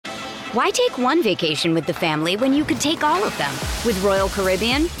Why take one vacation with the family when you could take all of them? With Royal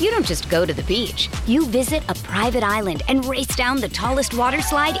Caribbean, you don't just go to the beach. You visit a private island and race down the tallest water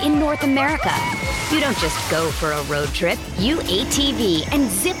slide in North America. You don't just go for a road trip. You ATV and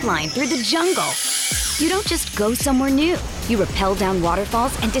zip line through the jungle. You don't just go somewhere new. You rappel down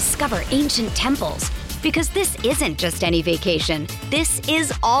waterfalls and discover ancient temples. Because this isn't just any vacation. This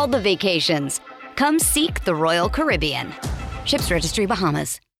is all the vacations. Come seek the Royal Caribbean. Ships Registry,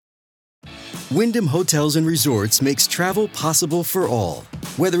 Bahamas. Wyndham Hotels and Resorts makes travel possible for all.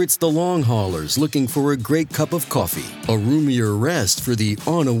 Whether it's the long haulers looking for a great cup of coffee, a roomier rest for the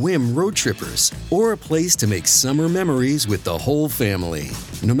on-a-whim road trippers, or a place to make summer memories with the whole family.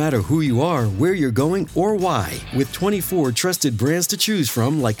 No matter who you are, where you're going, or why, with 24 trusted brands to choose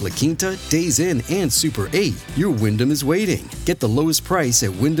from like La Quinta, Days Inn, and Super 8, your Wyndham is waiting. Get the lowest price at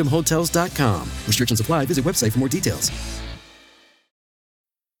WyndhamHotels.com. Restrictions apply. Visit website for more details.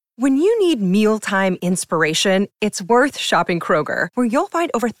 When you need mealtime inspiration, it's worth shopping Kroger, where you'll find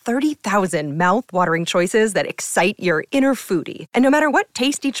over 30,000 mouth-watering choices that excite your inner foodie. And no matter what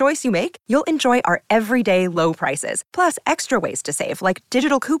tasty choice you make, you'll enjoy our everyday low prices, plus extra ways to save, like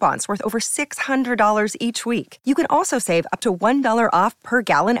digital coupons worth over $600 each week. You can also save up to $1 off per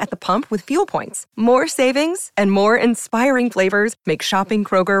gallon at the pump with fuel points. More savings and more inspiring flavors make shopping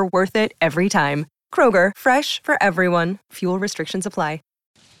Kroger worth it every time. Kroger, fresh for everyone. Fuel restrictions apply.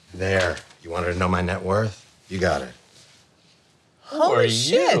 There. You wanted to know my net worth? You got it. Holy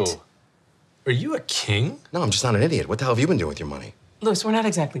shit! Are you a king? No, I'm just not an idiot. What the hell have you been doing with your money? Louis, we're not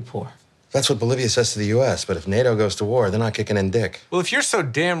exactly poor. That's what Bolivia says to the U.S., but if NATO goes to war, they're not kicking in dick. Well, if you're so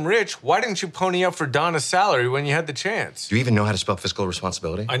damn rich, why didn't you pony up for Donna's salary when you had the chance? Do you even know how to spell fiscal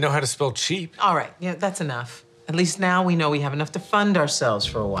responsibility? I know how to spell cheap. All right, yeah, that's enough. At least now we know we have enough to fund ourselves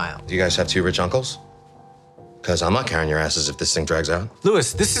for a while. Do you guys have two rich uncles? Because I'm not carrying your asses if this thing drags out.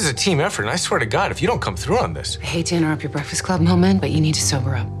 Louis, this is a team effort, and I swear to God, if you don't come through on this. I hate to interrupt your Breakfast Club moment, but you need to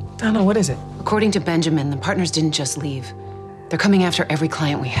sober up. Donna, what is it? According to Benjamin, the partners didn't just leave. They're coming after every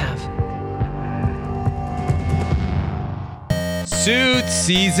client we have. Suits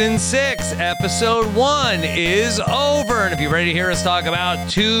Season 6, Episode 1 is over. And if you're ready to hear us talk about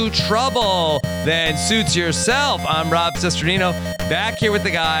To Trouble, then suits yourself. I'm Rob Sesternino, back here with the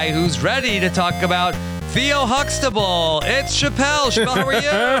guy who's ready to talk about Theo Huxtable. It's Chappelle. Chappelle, how are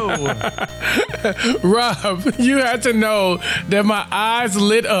you? Rob, you had to know that my eyes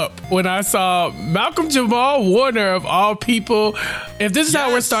lit up when I saw Malcolm Jamal Warner, of all people. If this is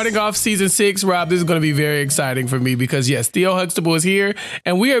how we're starting off season 6, Rob, this is going to be very exciting for me because, yes, Theo Huxtable is here,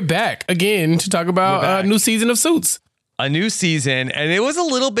 and we are back again to talk about a new season of Suits. A new season, and it was a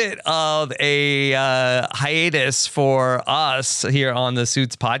little bit of a hiatus for us here on the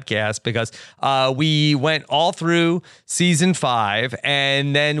Suits podcast because we went all through season 5,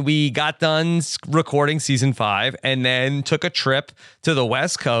 and then we got done recording season 5, and then took a trip to the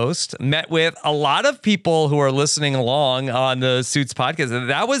West Coast, met with a lot of people who are listening along on the Suits podcast. And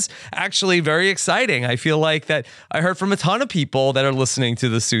that was actually very exciting. I feel like that I heard from a ton of people that are listening to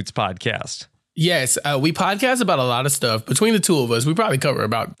the Suits podcast. Yes, we podcast about a lot of stuff. Between the two of us, we probably cover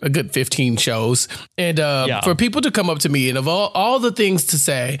about a good 15 shows. And for people to come up to me and of all the things to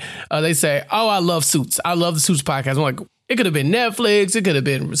say, they say, oh, I love Suits. I love the Suits podcast. I'm like, it could have been Netflix. It could have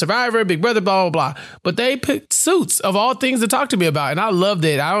been Survivor, Big Brother, blah, blah, blah. But they picked Suits of all things to talk to me about. And I loved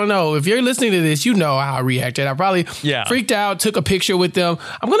it. I don't know. If you're listening to this, you know how I reacted. I probably freaked out, took a picture with them.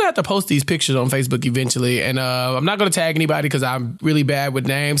 I'm going to have to post these pictures on Facebook eventually. And I'm not going to tag anybody because I'm really bad with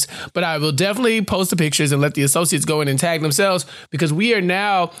names. But I will definitely post the pictures and let the associates go in and tag themselves because we are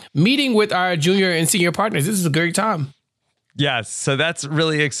now meeting with our junior and senior partners. This is a great time. Yes, so that's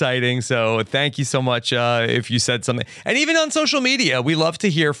really exciting. So thank you so much if you said something. And even on social media, we love to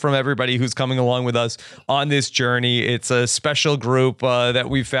hear from everybody who's coming along with us on this journey. It's a special group that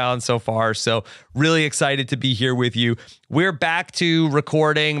we've found so far. So really excited to be here with you. We're back to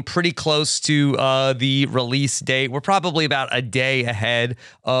recording pretty close to the release date. We're probably about a day ahead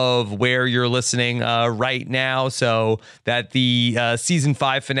of where you're listening right now. So that the season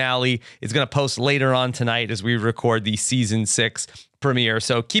 5 finale is going to post later on tonight as we record the season 6 premiere.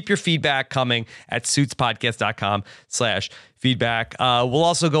 So keep your feedback coming at suitspodcast.com/feedback. We'll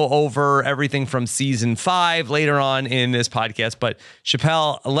also go over everything from season 5 later on in this podcast. But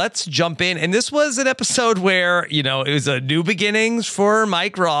Chappelle, let's jump in. And this was an episode where, you know, it was a new beginnings for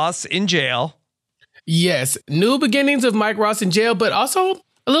Mike Ross in jail. Yes, new beginnings of Mike Ross in jail, but also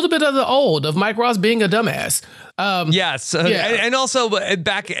a little bit of the old of Mike Ross being a dumbass. Yes. And also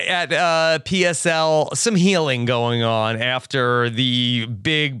back at PSL, some healing going on after the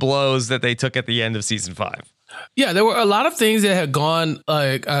big blows that they took at the end of season 5. Yeah, there were a lot of things that had gone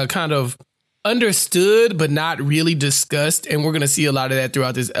kind of understood but not really discussed, and we're going to see a lot of that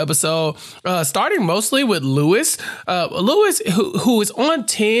throughout this episode, starting mostly with Lewis. Lewis, who is on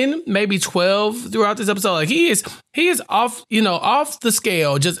 10, maybe 12 throughout this episode. Like he is off the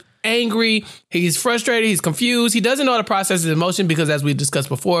scale, just angry. He's frustrated. He's confused. He doesn't know how to process his emotion because, as we discussed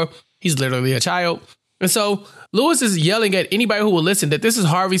before, he's literally a child. And so Lewis is yelling at anybody who will listen that this is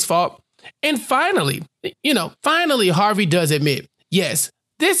Harvey's fault. And finally, Harvey does admit, yes,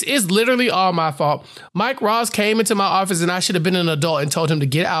 this is literally all my fault. Mike Ross came into my office and I should have been an adult and told him to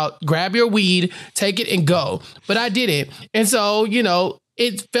get out, grab your weed, take it and go. But I didn't. And so,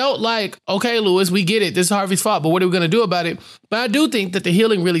 it felt like, okay, Lewis, we get it. This is Harvey's fault, but what are we going to do about it? But I do think that the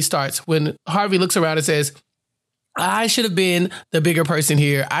healing really starts when Harvey looks around and says, I should have been the bigger person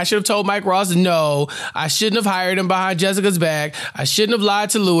here. I should have told Mike Ross no. I shouldn't have hired him behind Jessica's back. I shouldn't have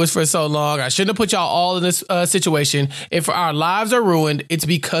lied to Lewis for so long. I shouldn't have put y'all all in this situation. If our lives are ruined, it's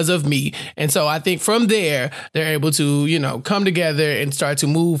because of me. And so I think from there, they're able to, come together and start to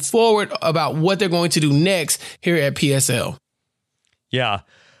move forward about what they're going to do next here at PSL. Yeah.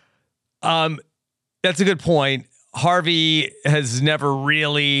 That's a good point. Harvey has never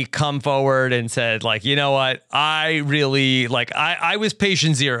really come forward and said, like, you know what, I really, like, I was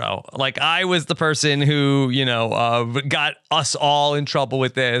patient zero. Like, I was the person who, got us all in trouble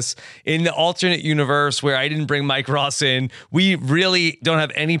with this. In the alternate universe where I didn't bring Mike Ross in, we really don't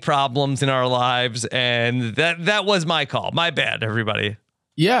have any problems in our lives. And that was my call. My bad, everybody.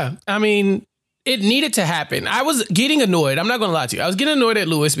 Yeah. I mean, it needed to happen. I was getting annoyed. I'm not going to lie to you. I was getting annoyed at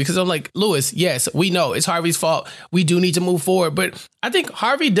Lewis because I'm like, Lewis, yes, we know it's Harvey's fault. We do need to move forward. But I think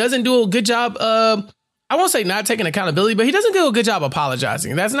Harvey doesn't do a good job. I won't say not taking accountability, but he doesn't do a good job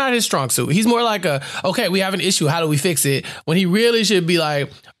apologizing. That's not his strong suit. He's more like okay, we have an issue. How do we fix it? When he really should be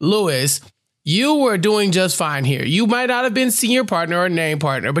like, Lewis, you were doing just fine here. You might not have been senior partner or name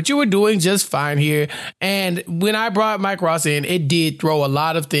partner, but you were doing just fine here. And when I brought Mike Ross in, it did throw a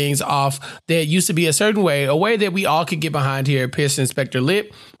lot of things off that used to be a certain way, a way that we all could get behind here at Pearson Specter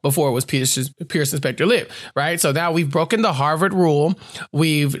Lip before it was Pearson Specter Lip, right? So now we've broken the Harvard rule.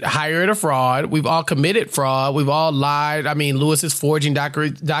 We've hired a fraud. We've all committed fraud. We've all lied. I mean, Lewis is forging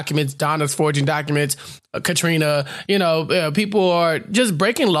documents. Donna's forging documents. Katrina, people are just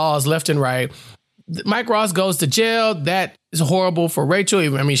breaking laws left and right. Mike Ross goes to jail. That is horrible for Rachel.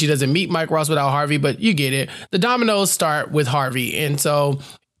 I mean, she doesn't meet Mike Ross without Harvey, but you get it. The dominoes start with Harvey. And so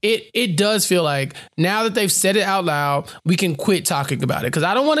it does feel like now that they've said it out loud, we can quit talking about it because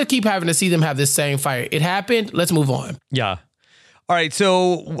I don't want to keep having to see them have this same fight. It happened. Let's move on. Yeah. All right,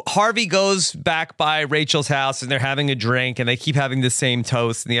 so Harvey goes back by Rachel's house and they're having a drink and they keep having the same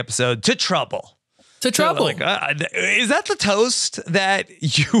toast in the episode, to trouble. To trouble. Like, is that the toast that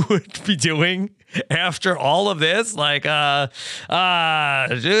you would be doing after all of this? Like,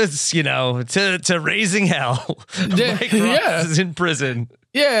 just, to raising hell. Mike Ross is in prison.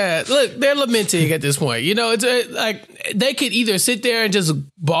 Yeah, look, they're lamenting at this point. It's like they could either sit there and just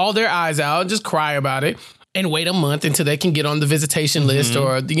bawl their eyes out and just cry about it and wait a month until they can get on the visitation list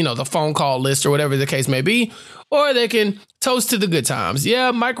or, the phone call list or whatever the case may be, or they can toast to the good times.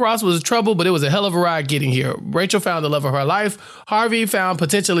 Yeah, Mike Ross was in trouble, but it was a hell of a ride getting here. Rachel found the love of her life. Harvey found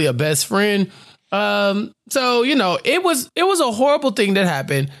potentially a best friend. So, it was a horrible thing that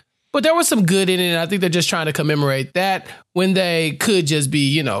happened, but there was some good in it. And I think they're just trying to commemorate that when they could just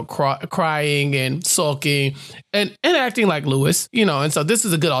be, crying and sulking and acting like Lewis, and so this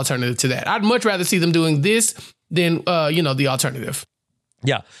is a good alternative to that. I'd much rather see them doing this than, the alternative.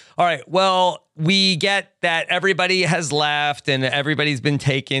 Yeah. All right. Well, we get that everybody has left and everybody's been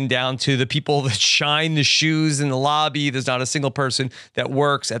taken down to the people that shine the shoes in the lobby. There's not a single person that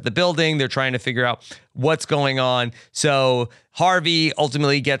works at the building. They're trying to figure out what's going on. So Harvey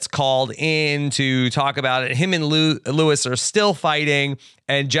ultimately gets called in to talk about it. Him and Lewis are still fighting.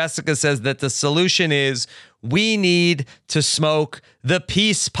 And Jessica says that the solution is we need to smoke the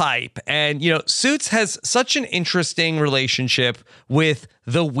peace pipe. And, Suits has such an interesting relationship with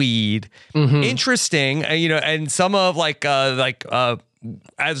the weed. Interesting, and some of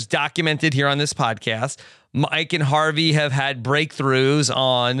as documented here on this podcast, Mike and Harvey have had breakthroughs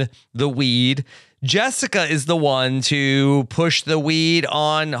on the weed. Jessica is the one to push the weed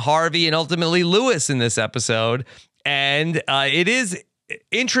on Harvey and ultimately Lewis in this episode. And it is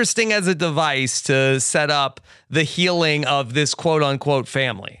interesting as a device to set up the healing of this quote unquote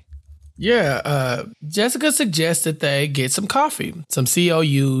family. Yeah. Jessica suggests that they get some coffee, some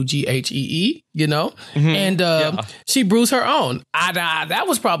COUGHEE, and she brews her own. That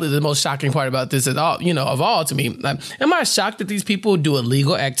was probably the most shocking part about this at all, of all to me. Am I shocked that these people do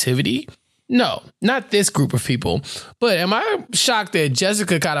illegal activity? No, not this group of people. But am I shocked that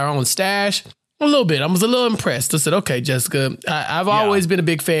Jessica got her own stash? A little bit. I was a little impressed. I said, okay, Jessica, I've always been a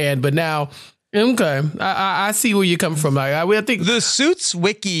big fan, but now, okay, I see where you're coming from. I think the Suits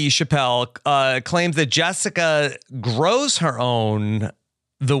wiki, Chappelle, claims that Jessica grows her own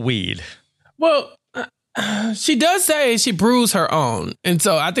the weed. Well, she does say she brews her own. And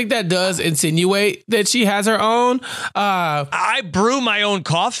so I think that does insinuate that she has her own. I brew my own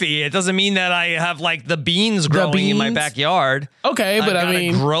coffee. It doesn't mean that I have like the beans growing in my backyard. Okay, but I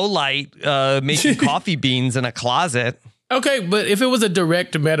mean, a grow light making coffee beans in a closet. Okay, but if it was a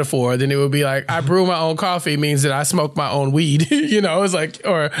direct metaphor, then it would be like, I brew my own coffee means that I smoke my own weed. It's like,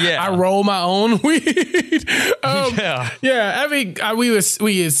 or I roll my own weed. I mean,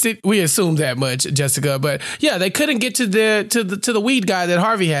 we assumed that much, Jessica. But yeah, they couldn't get to the weed guy that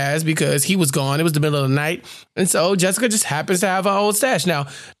Harvey has because he was gone. It was the middle of the night, and so Jessica just happens to have her own stash. Now,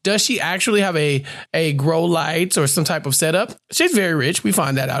 does she actually have a grow lights or some type of setup? She's very rich. We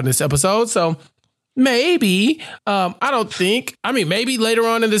find that out in this episode. So. Maybe. I don't think. I mean, maybe later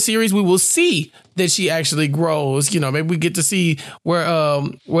on in the series we will see that she actually grows. Maybe we get to see where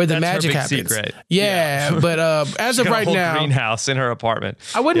the magic happens. Secret. Yeah, but as of right now, greenhouse in her apartment.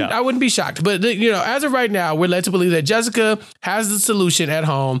 I wouldn't be shocked. But as of right now, we're led to believe that Jessica has the solution at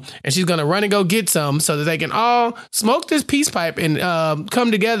home, and she's gonna run and go get some so that they can all smoke this peace pipe and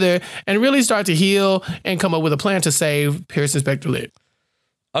come together and really start to heal and come up with a plan to save Pierce and Spectre Lit.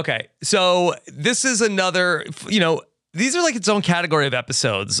 Okay, so this is another, these are like its own category of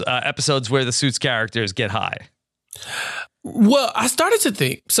episodes where the Suits characters get high. Well, I started to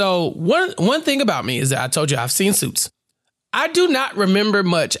think. So one thing about me is that I told you I've seen Suits. I do not remember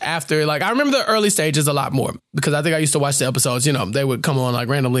much after, I remember the early stages a lot more because I think I used to watch the episodes, they would come on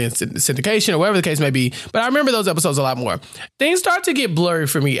randomly in syndication or whatever the case may be. But I remember those episodes a lot more. Things start to get blurry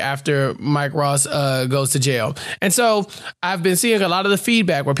for me after Mike Ross goes to jail. And so I've been seeing a lot of the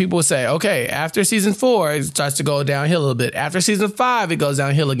feedback where people say, okay, after season 4, it starts to go downhill a little bit. After season 5, it goes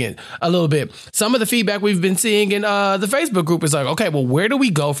downhill again a little bit. Some of the feedback we've been seeing in the Facebook group is like, okay, well, where do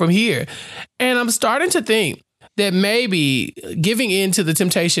we go from here? And I'm starting to think that maybe giving in to the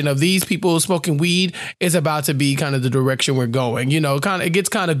temptation of these people smoking weed is about to be kind of the direction we're going. It gets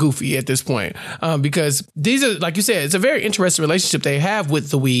kind of goofy at this point because these are, like you said, it's a very interesting relationship they have with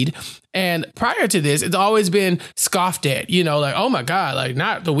the weed. And prior to this, it's always been scoffed at, like, oh my God, like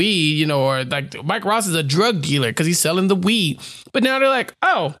not the weed, or like Mike Ross is a drug dealer because he's selling the weed. But now they're like,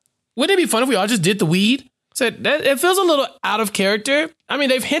 oh, wouldn't it be fun if we all just did the weed? So it feels a little out of character. I mean,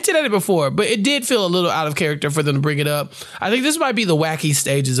 they've hinted at it before, but it did feel a little out of character for them to bring it up. I think this might be the wacky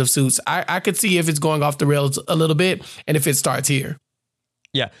stages of Suits. I could see if it's going off the rails a little bit and if it starts here.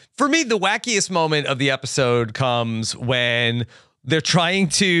 Yeah. For me, the wackiest moment of the episode comes when they're trying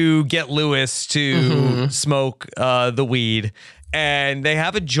to get Lewis to smoke the weed. And they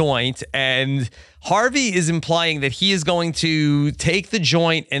have a joint, and Harvey is implying that he is going to take the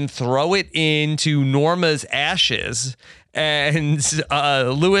joint and throw it into Norma's ashes. And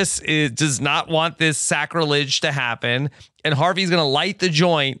Lewis does not want this sacrilege to happen. And Harvey's going to light the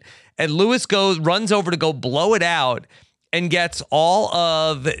joint. And Lewis runs over to go blow it out and gets all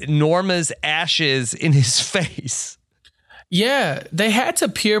of Norma's ashes in his face. Yeah, they had to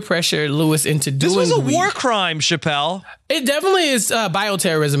peer pressure Lewis into doing this was a war crime, Chappelle. It definitely is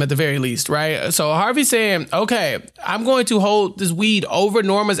bioterrorism at the very least, right? So Harvey's saying, okay, I'm going to hold this weed over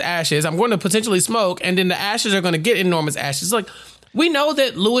Norma's ashes. I'm going to potentially smoke, and then the ashes are going to get in Norma's ashes. Like, we know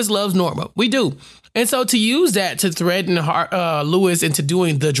that Lewis loves Norma. We do. And so to use that to threaten Lewis into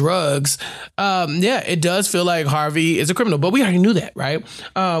doing the drugs, it does feel like Harvey is a criminal. But we already knew that, right?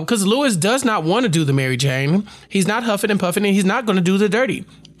 Because Lewis does not want to do the Mary Jane. He's not huffing and puffing, and he's not going to do the dirty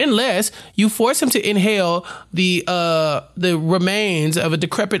unless you force him to inhale the remains of a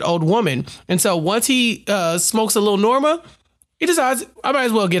decrepit old woman. And so once he smokes a little Norma, he decides, I might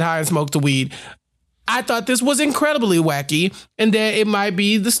as well get high and smoke the weed. I thought this was incredibly wacky and that it might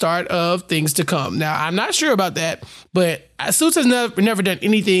be the start of things to come. Now, I'm not sure about that, but Suits has never done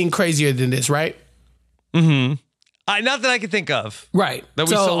anything crazier than this, right? Mm-hmm. Not that I can think of. Right. That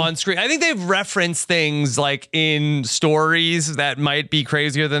we saw on screen. I think they've referenced things like in stories that might be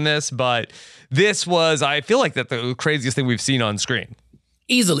crazier than this, but this was, I feel like, the craziest thing we've seen on screen.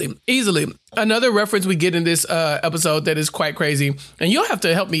 Easily. Another reference we get in this episode that is quite crazy, and you'll have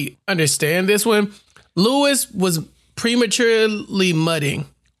to help me understand this one. Lewis was prematurely mudding,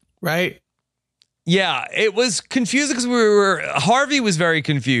 right? Yeah, it was confusing because Harvey was very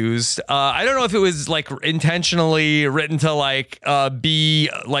confused. I don't know if it was like intentionally written to be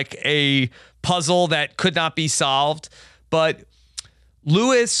like a puzzle that could not be solved, but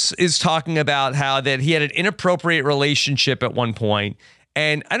Lewis is talking about how that he had an inappropriate relationship at one point.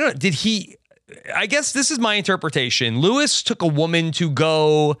 And I don't know, I guess this is my interpretation. Lewis took a woman to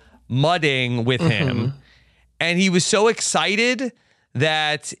go mudding with him. And he was so excited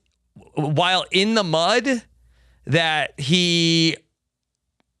that while in the mud, that he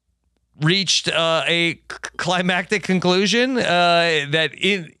reached a climactic conclusion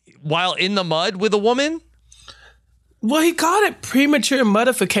while in the mud with a woman. Well, he called it premature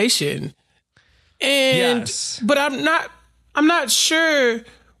modification, but I'm not sure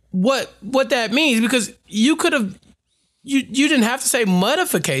what that means, because you could have. You didn't have to say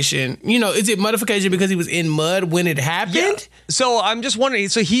modification. Is it modification because he was in mud when it happened? Yeah. So I'm just wondering.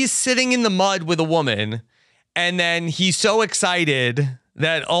 So he's sitting in the mud with a woman, and then he's so excited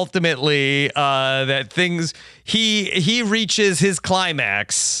that ultimately he reaches his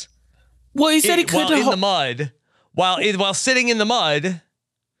climax. Well, he said he couldn't while in the mud, while sitting in the mud.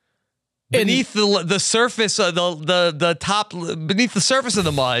 Beneath the surface of the top, beneath the surface of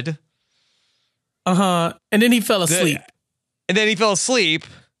the mud. And then he fell asleep. And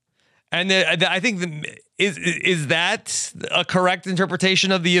then I think is that a correct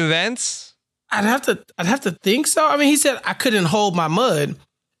interpretation of the events? I'd have to think so. I mean, he said I couldn't hold my mud,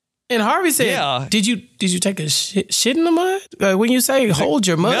 and Harvey said, "Yeah, did you take a shit in the mud? When you say hold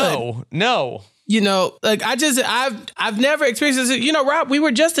your mud, no." I've never experienced this. Rob, we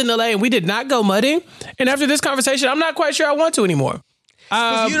were just in LA and we did not go mudding. And after this conversation, I'm not quite sure I want to anymore.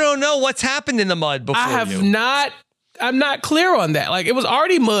 You don't know what's happened in the mud before. I'm not clear on that. Like, it was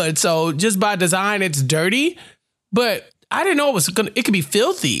already mud, so just by design, it's dirty. But I didn't know it could be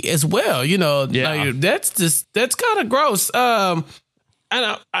filthy as well. Like, that's kind of gross.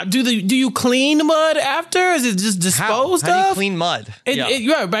 I don't. Do you clean mud after? Is it just disposed of? How do you clean mud?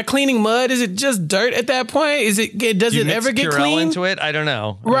 By cleaning mud, is it just dirt at that point? Does it ever get Purell clean into it? I don't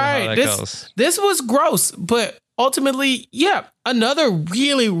know. Right. This was gross, but ultimately, another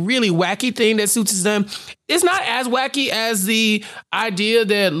really, really wacky thing that Suits has done. It's not as wacky as the idea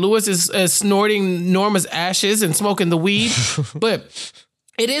that Lewis is snorting Norma's ashes and smoking the weed, but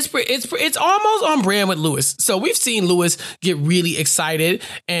it's almost on brand with Lewis. So we've seen Lewis get really excited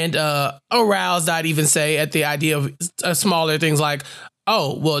and aroused, I'd even say, at the idea of smaller things like,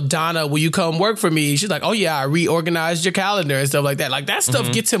 oh, well, Donna, will you come work for me? She's like, oh yeah, I reorganized your calendar and stuff like that. Like, that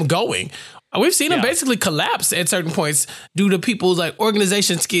stuff gets him going. We've seen him basically collapse at certain points due to people's like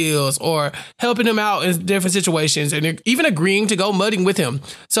organization skills or helping him out in different situations and even agreeing to go mudding with him.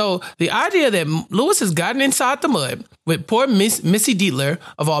 So the idea that Lewis has gotten inside the mud with poor Missy Dietler,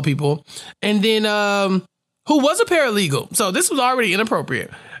 of all people, and then who was a paralegal. So this was already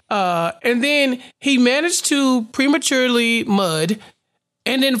inappropriate. And then he managed to prematurely mud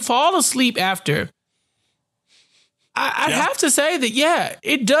and then fall asleep after. I'd have to say that,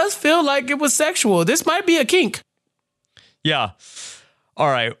 it does feel like it was sexual. This might be a kink. Yeah. All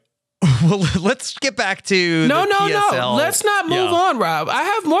right. Well, let's get back to No. Let's not move on, Rob. I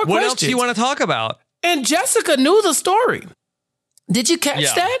have more questions. What else do you want to talk about? And Jessica knew the story. Did you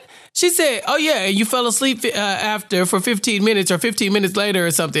catch that? She said, oh, yeah, and you fell asleep after for 15 minutes or 15 minutes later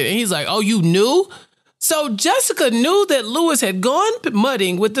or something. And he's like, oh, you knew? So Jessica knew that Lewis had gone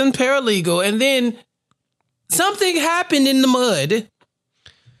mudding with the paralegal, and then something happened in the mud,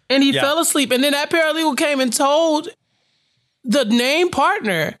 and he fell asleep. And then that paralegal came and told the name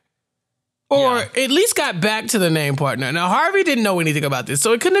partner, or at least got back to the name partner. Now, Harvey didn't know anything about this,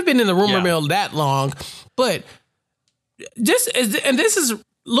 so it couldn't have been in the rumor mill that long. But this is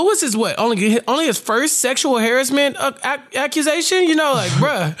Lewis is what? Only his first sexual harassment accusation?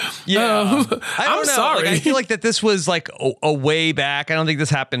 Bruh. I'm sorry. Like, I feel like that this was like a way back. I don't think this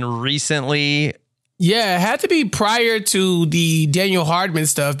happened recently. Yeah, it had to be prior to the Daniel Hardman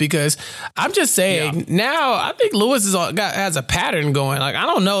stuff, because I'm just saying now I think Lewis has a pattern going. Like, I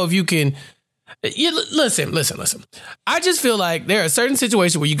don't know if you can. Listen. I just feel like there are certain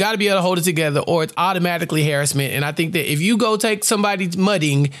situations where you got to be able to hold it together, or it's automatically harassment. And I think that if you go take somebody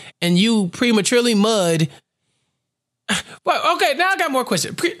mudding and you prematurely mud. Well, okay, now I got more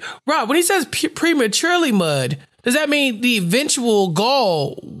questions. Rob, when he says prematurely mud, does that mean the eventual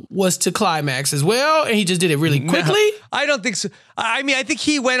goal was to climax as well, and he just did it really quickly? No, I don't think so. I mean, I think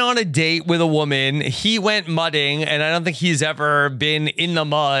he went on a date with a woman. He went mudding, and I don't think he's ever been in the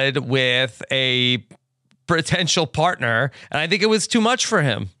mud with a potential partner. And I think it was too much for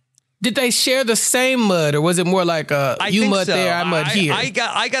him. Did they share the same mud, or was it more like you mud so. There, I mud here?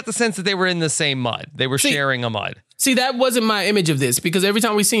 I got the sense that they were in the same mud. They were sharing a mud. See, that wasn't my image of this, because every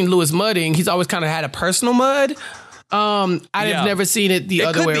time we've seen Lewis mudding, he's always kind of had a personal mud. I've never seen it the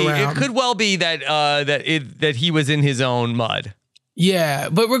other way around. It could well be that that he was in his own mud. Yeah,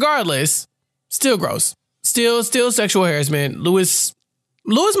 but regardless, still gross. Still sexual harassment. Lewis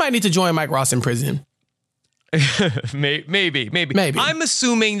might need to join Mike Ross in prison. Maybe. I'm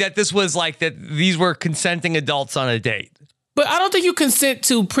assuming that this was like that. These were consenting adults on a date. But I don't think you consent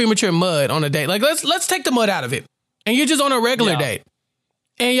to premature mud on a date. Like let's take the mud out of it, and you're just on a regular date,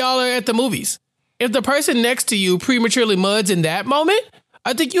 and y'all are at the movies. If the person next to you prematurely muds in that moment,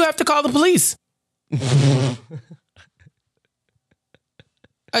 I think you have to call the police.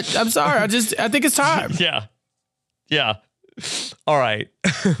 I'm sorry. I think it's time. Yeah. All right.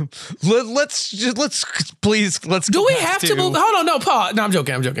 Let's please. Do we have to move? Hold on. No, Paul. No, I'm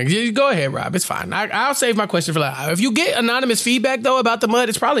joking. Go ahead, Rob. It's fine. I'll save my question for later. If you get anonymous feedback, though, about the mud,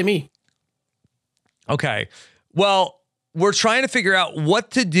 it's probably me. Okay. Well, we're trying to figure out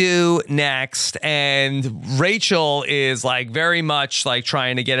what to do next. And Rachel is like very much like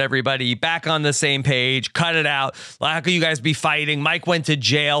trying to get everybody back on the same page. Cut it out. How could you guys be fighting? Mike went to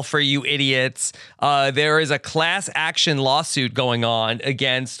jail for you idiots. There is a class action lawsuit going on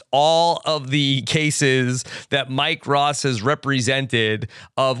against all of the cases that Mike Ross has represented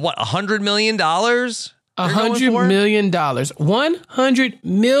of what, $100 million? $100 million. $100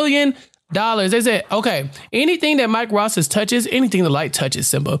 million. They said, okay, anything that Mike Ross touches, anything the light touches,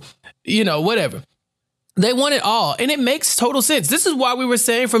 Simba, whatever. They want it all. And it makes total sense. This is why we were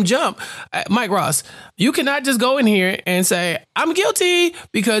saying from jump, Mike Ross, you cannot just go in here and say, I'm guilty,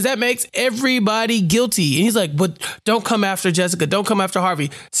 because that makes everybody guilty. And he's like, but don't come after Jessica. Don't come after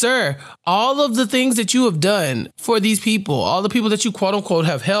Harvey. Sir, all of the things that you have done for these people, all the people that you quote unquote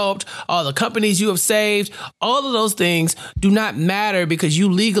have helped, all the companies you have saved, all of those things do not matter because you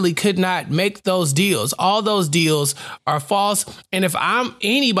legally could not make those deals. All those deals are false. And if I'm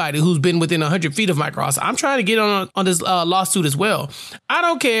anybody who's been within 100 feet of Mike Ross, I'm trying to get on this lawsuit as well. I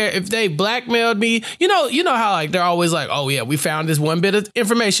don't care if they blackmailed me. You know how like they're always like, oh yeah, we found this one bit of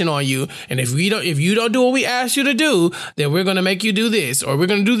information on you, and if you don't do what we asked you to do, then we're gonna make you do this, or we're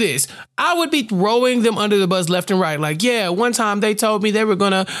gonna do this. I would be throwing them under the bus left and right. Like, yeah, one time they told me they were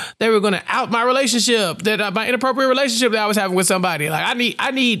gonna out my relationship, my inappropriate relationship that I was having with somebody. Like,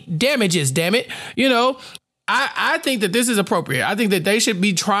 I need damages, damn it. I think that this is appropriate. I think that they should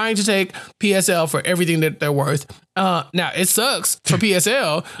be trying to take PSL for everything that they're worth. Now, it sucks for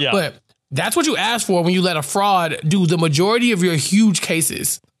PSL, but that's what you ask for when you let a fraud do the majority of your huge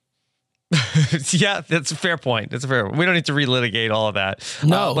cases. Yeah, that's a fair point. We don't need to relitigate all of that.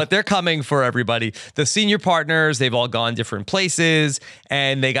 No. But they're coming for everybody. The senior partners, they've all gone different places,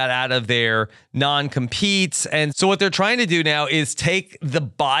 and they got out of their non-competes. And so what they're trying to do now is take the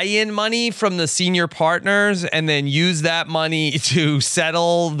buy-in money from the senior partners and then use that money to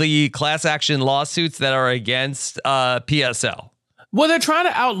settle the class action lawsuits that are against PSL. Well, they're trying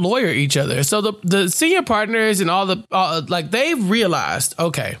to out-lawyer each other. So the senior partners and all the they've realized,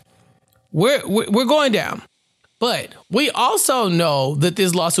 okay, we're going down, but we also know that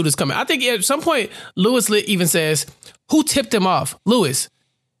this lawsuit is coming. I think at some point, Lewis even says, who tipped him off? Lewis,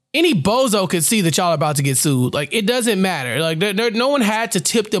 any bozo could see that y'all are about to get sued. Like, it doesn't matter. Like, no one had to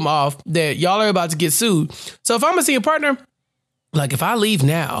tip them off that y'all are about to get sued. So if I'm a senior partner, like, if I leave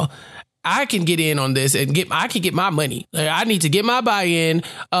now, I can get in on this and I can get my money. Like, I need to get my buy-in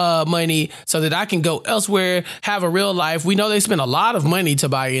money so that I can go elsewhere, have a real life. We know they spent a lot of money to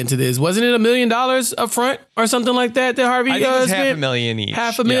buy into this. Wasn't it $1 million up front or something like that Harvey I think it was spent? $500,000 each.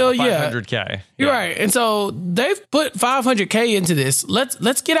 $500,000, yeah. $500K. You're right. And so they've put $500K into this.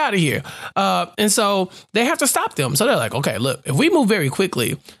 Let's get out of here. And so they have to stop them. So they're like, okay, look, if we move very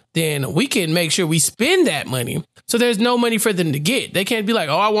quickly, then we can make sure we spend that money. So there's no money for them to get. They can't be like,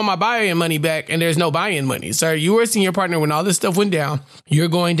 oh, I want my buy-in money back, and there's no buy-in money. Sir, you were a senior partner when all this stuff went down. You're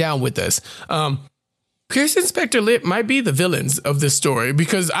going down with us. Pierce and Spectre Lit might be the villains of this story,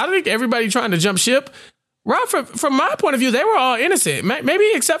 because I think everybody trying to jump ship, Rob, from my point of view, they were all innocent.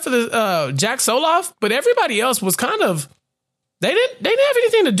 Maybe except for the Jack Soloff, but everybody else was kind of, they didn't have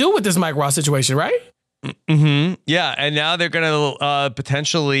anything to do with this Mike Ross situation, right? Mm-hmm. Yeah, and now they're gonna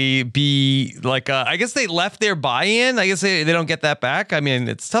potentially be like, I guess they left their buy-in. I guess they don't get that back. I mean,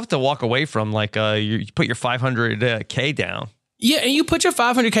 it's tough to walk away from like you put your $500K down. Yeah, and you put your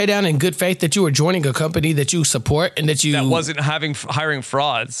 $500K down in good faith that you were joining a company that you support and that wasn't hiring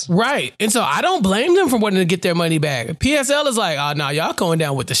frauds. Right. And so I don't blame them for wanting to get their money back. PSL is like, oh, no, y'all going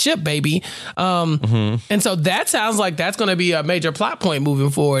down with the ship, baby. And so that sounds like that's going to be a major plot point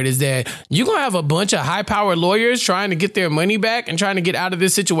moving forward, is that you're going to have a bunch of high-powered lawyers trying to get their money back and trying to get out of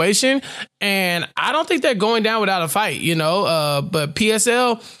this situation. And I don't think they're going down without a fight, but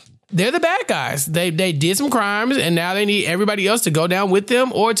PSL, they're the bad guys. They did some crimes, and now they need everybody else to go down with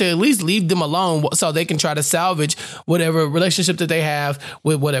them, or to at least leave them alone so they can try to salvage whatever relationship that they have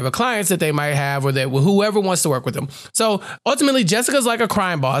with whatever clients that they might have, or that with whoever wants to work with them. So ultimately, Jessica's like a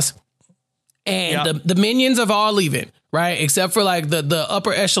crime boss, and the minions are all leaving. Right, except for like the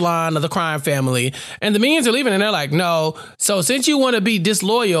upper echelon of the crime family, and the minions are leaving, and they're like, no. So since you want to be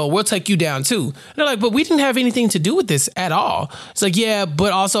disloyal, we'll take you down too. And they're like, but we didn't have anything to do with this at all. It's like, yeah,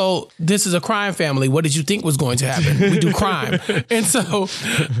 but also this is a crime family. What did you think was going to happen? We do crime, and so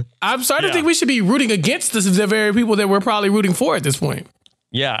I'm starting to think we should be rooting against the very people that we're probably rooting for at this point.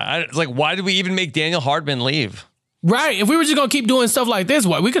 Yeah, it's like, why did we even make Daniel Hardman leave? Right. If we were just going to keep doing stuff like this,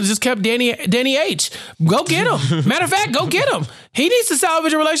 we could have just kept Danny H. Go get him. Matter of fact, go get him. He needs to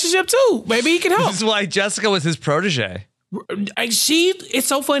salvage a relationship too. Maybe he can help. This is why Jessica was his protege. It's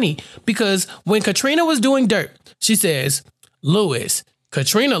so funny because when Katrina was doing dirt, she says, Louis,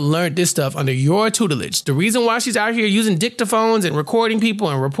 Katrina learned this stuff under your tutelage. The reason why she's out here using dictaphones and recording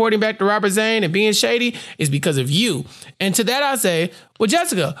people and reporting back to Robert Zane and being shady is because of you. And to that I say, well,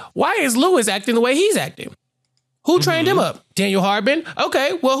 Jessica, why is Louis acting the way he's acting? Who trained him up? Daniel Hardman?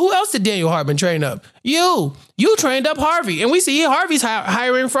 Okay, well, who else did Daniel Hardman train up? You. You trained up Harvey. And we see Harvey's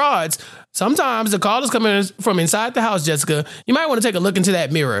hiring frauds. Sometimes the call is coming from inside the house, Jessica. You might want to take a look into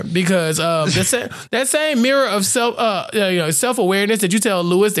that mirror because that same mirror of self-awareness that you tell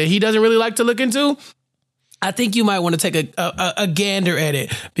Louis that he doesn't really like to look into, I think you might want to take a gander at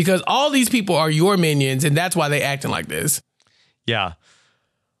it because all these people are your minions, and that's why they acting like this. Yeah.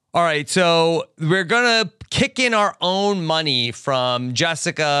 All right, so we're going to kick in our own money from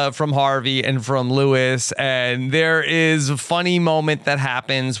Jessica, from Harvey, and from Louis. And there is a funny moment that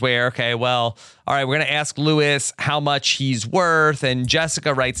happens where, okay, well, all right, we're going to ask Louis how much he's worth. And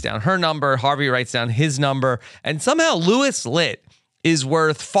Jessica writes down her number. Harvey writes down his number. And somehow Louis Litt is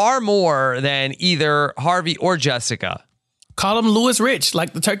worth far more than either Harvey or Jessica. Call him Louis Rich,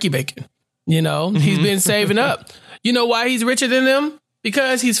 like the turkey bacon. You know, he's been saving up. You know why he's richer than them?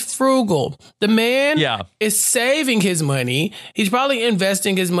 Because he's frugal. The man is saving his money. He's probably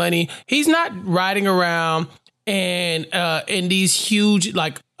investing his money. He's not riding around and in these huge,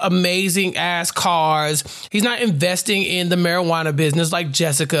 like, amazing ass cars. He's not investing in the marijuana business like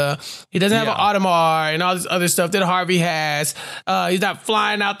Jessica. He doesn't have an Audemars and all this other stuff that Harvey has. He's not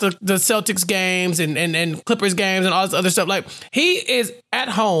flying out the Celtics games and Clippers games and all this other stuff. Like, he is at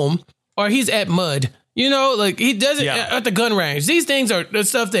home or he's at Mud. You know, like he does it at the gun range. These things are the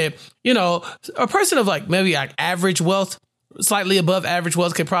stuff that, you know, a person of like maybe like average wealth, slightly above average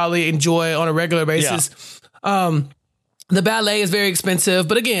wealth could probably enjoy on a regular basis. The ballet is very expensive.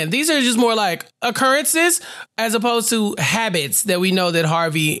 But again, these are just more like occurrences as opposed to habits that we know that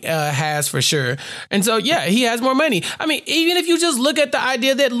Harvey has for sure. And so, yeah, he has more money. I mean, even if you just look at the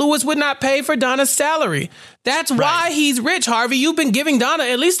idea that Louis would not pay for Donna's salary, that's why he's rich, Harvey. You've been giving Donna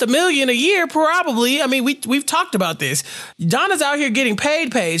at least $1 million a year, probably. I mean, we've talked about this. Donna's out here getting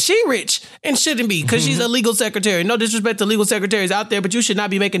paid. She rich and shouldn't be because she's a legal secretary. No disrespect to legal secretaries out there, but you should not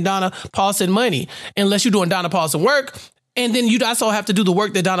be making Donna Paulson money unless you're doing Donna Paulson work. And then you'd also have to do the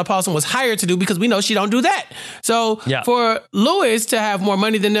work that Donna Paulson was hired to do because we know she don't do that. So for Louis to have more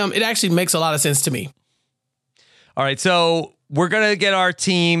money than them, it actually makes a lot of sense to me. All right, so we're going to get our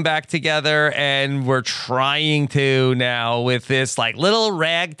team back together, and we're trying to now with this like little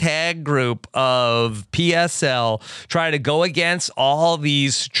ragtag group of PSL try to go against all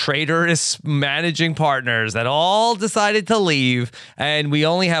these traitorous managing partners that all decided to leave, and we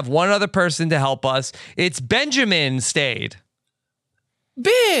only have one other person to help us. It's Benjamin Stade.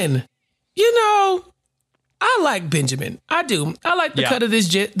 Ben, you know, I like Benjamin. I do. I like the cut of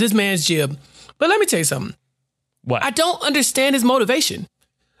this man's jib. But let me tell you something. What? I don't understand his motivation.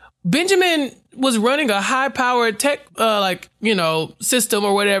 Benjamin was running a high-powered tech, system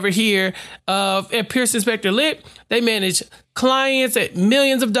or whatever here at Pierce Inspector Litt. They manage clients at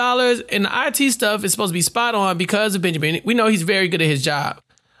millions of dollars, and the IT stuff is supposed to be spot on because of Benjamin. We know he's very good at his job.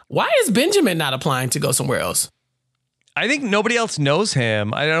 Why is Benjamin not applying to go somewhere else? I think nobody else knows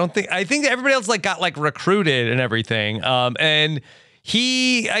him. I think everybody else got recruited and everything. And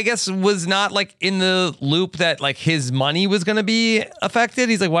he, I guess, was not in the loop that his money was going to be affected.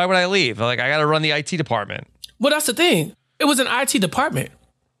 He's like, why would I leave? I got to run the IT department. Well, that's the thing. It was an IT department,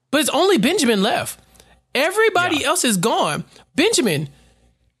 but it's only Benjamin left. Everybody else is gone. Benjamin,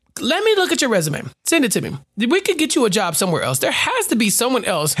 let me look at your resume. Send it to me. We could get you a job somewhere else. There has to be someone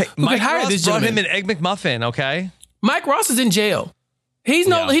else who could hire this gentleman. Mike Ross brought him an Egg McMuffin, okay? Mike Ross is in jail. He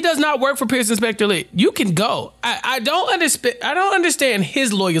does not work for Pierce Inspector Litt. You can go. I don't understand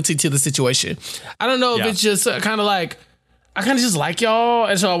his loyalty to the situation. I don't know if it's just kind of I kind of just like y'all,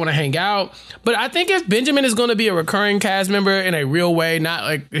 and so I want to hang out. But I think if Benjamin is going to be a recurring cast member in a real way, not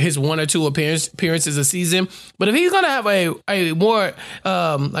like his 1 or 2 appearances a season, but if he's going to have a more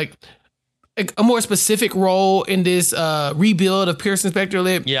like a more specific role in this rebuild of Pearson Specter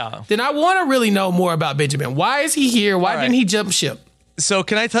Lip, then I want to really know more about Benjamin. Why is he here? Why didn't he jump ship? So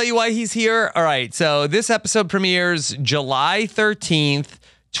can I tell you why he's here? All right. So this episode premieres July 13th,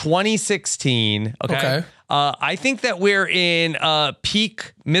 2016. Okay. I think that we're in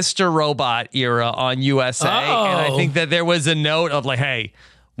peak Mr. Robot era on USA. And I think that there was a note of like, hey,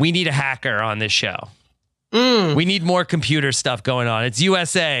 we need a hacker on this show. We need more computer stuff going on. It's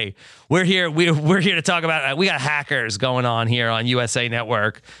USA. We're here. We're here to talk about. We got hackers going on here on USA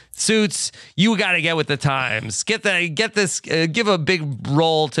Network. Suits, you got to get with the times. Give a big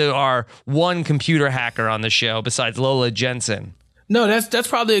role to our one computer hacker on the show besides Lola Jensen. No, that's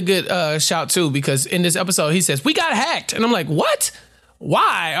probably a good shout too, because in this episode he says we got hacked, and I'm like, what?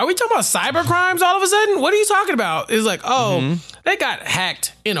 Why? Are we talking about cyber crimes all of a sudden? What are you talking about? It's like, they got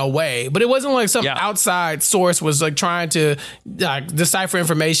hacked in a way, but it wasn't like some outside source was like trying to decipher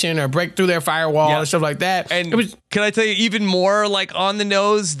information or break through their firewall and stuff like that. And can I tell you even more like on the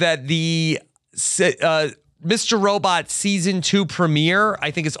nose that the Mr. Robot season 2 premiere,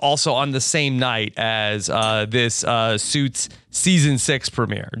 I think is also on the same night as this Suits season 6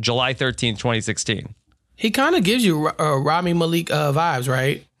 premiere, July 13th, 2016. He kind of gives you Rami Malek vibes,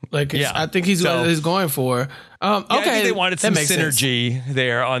 right? Like, I think he's what he's going for. Okay, I think they wanted some synergy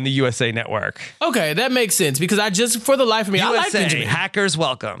there on the USA Network. Okay, that makes sense because I just, for the life of me, USA, I like Benjamin. Hackers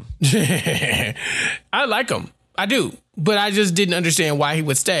welcome. I like him. I do. But I just didn't understand why he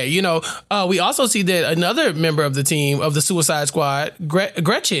would stay. You know, we also see that another member of the team of the Suicide Squad,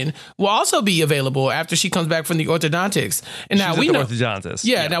 Gretchen, will also be available after she comes back from the orthodontics. And now we know orthodontist.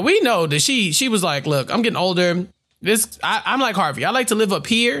 Yeah, now we know that she was like, look, I'm getting older. I'm like Harvey. I like to live up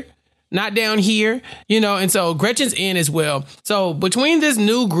here, not down here, you know. And so Gretchen's in as well. So between this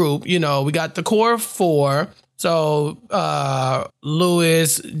new group, you know, we got the core 4. So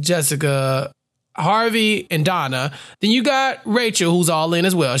Louis, Jessica, Harvey, and Donna. Then you got Rachel, who's all in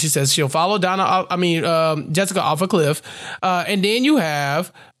as well. She says she'll follow Jessica off a cliff. And then you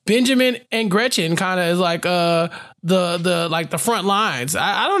have Benjamin and Gretchen kind of is like the front lines.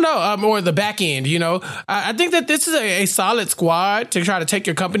 I don't know, or the back end, you know. I think that this is a solid squad to try to take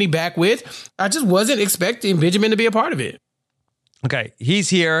your company back with. I just wasn't expecting Benjamin to be a part of it. Okay, he's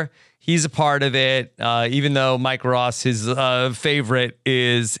here. He's a part of it, even though Mike Ross, his favorite,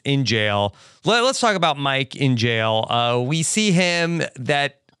 is in jail. Let's talk about Mike in jail. We see him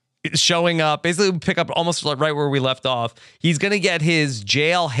showing up, basically pick up almost right where we left off. He's going to get his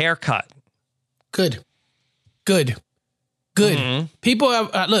jail haircut. Good. Mm-hmm.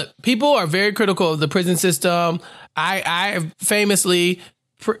 People are very critical of the prison system. I famously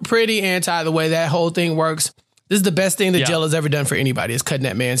pretty anti the way that whole thing works. This is the best thing that jail has ever done for anybody, is cutting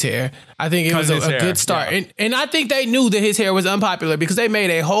that man's hair. I think it was a good start. Yeah. And I think they knew that his hair was unpopular because they made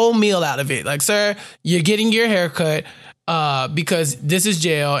a whole meal out of it. Like, sir, you're getting your hair cut because this is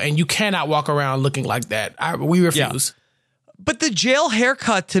jail and you cannot walk around looking like that. We refuse. Yeah. But the jail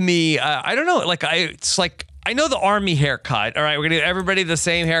haircut to me, I don't know. It's like, I know the army haircut. All right, we're going to give everybody the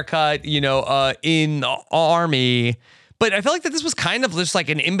same haircut, you know, in the army. But I felt like that this was kind of just like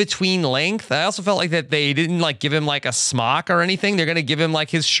an in-between length. I also felt like that they didn't like give him like a smock or anything. They're going to give him like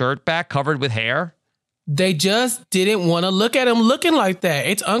his shirt back covered with hair. They just didn't want to look at him looking like that.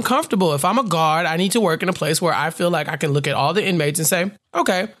 It's uncomfortable. If I'm a guard, I need to work in a place where I feel like I can look at all the inmates and say,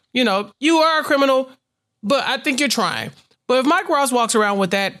 okay, you know, you are a criminal, but I think you're trying. But if Mike Ross walks around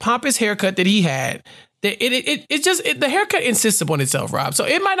with that pompous haircut that he had, the haircut insists upon itself, Rob. So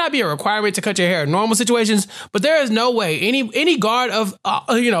it might not be a requirement to cut your hair in normal situations, but there is no way any guard of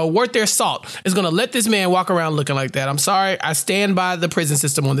worth their salt is going to let this man walk around looking like that. I'm sorry. I stand by the prison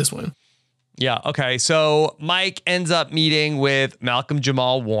system on this one. Yeah. Okay. So Mike ends up meeting with Malcolm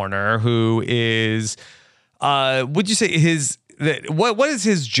Jamal Warner, who is, would you say what is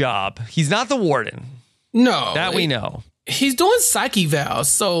his job? He's not the warden. No, that we know. He's doing psyche evals,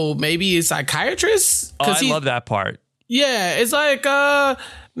 so maybe a psychiatrist. Oh, I love that part. Yeah, it's like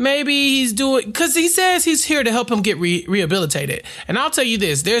maybe he's doing, because he says he's here to help him get rehabilitated. And I'll tell you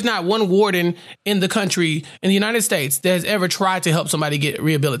this: there's not one warden in the country, in the United States, that has ever tried to help somebody get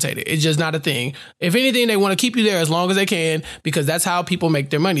rehabilitated. It's just not a thing. If anything, they want to keep you there as long as they can because that's how people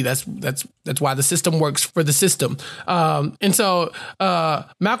make their money. That's why the system works for the system. And so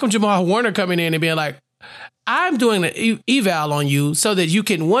Malcolm Jamal Warner coming in and being like, I'm doing an eval on you so that you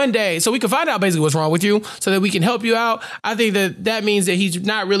can one day, so we can find out basically what's wrong with you so that we can help you out. I think that means that he's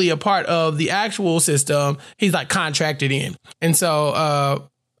not really a part of the actual system. He's like contracted in. And so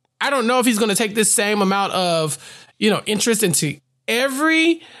I don't know if he's going to take this same amount of, interest into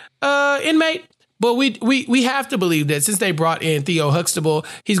every inmate. But we have to believe that since they brought in Theo Huxtable,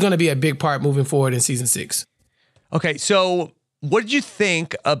 he's going to be a big part moving forward in season 6. Okay, so what did you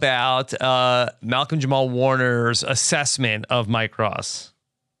think about Malcolm Jamal Warner's assessment of Mike Ross?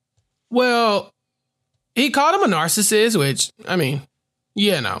 Well, he called him a narcissist, which, I mean,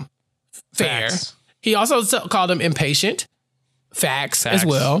 fair. Facts. He also called him impatient. Facts as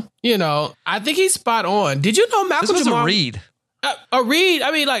well. I think he's spot on. Did you know Malcolm Jamal? This was Jamal? a read. A read. I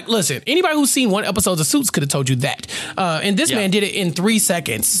mean, listen, anybody who's seen one episode of Suits could have told you that. And this man did it in 3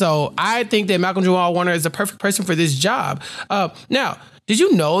 seconds. So I think that Malcolm Jamal Warner is the perfect person for this job. Now, did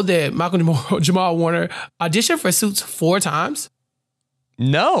you know that Malcolm Jamal Warner auditioned for Suits 4 times?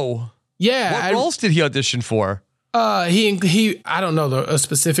 No. Yeah. What roles did he audition for? He I don't know the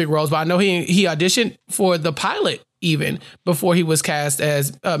specific roles, but I know he auditioned for the pilot even before he was cast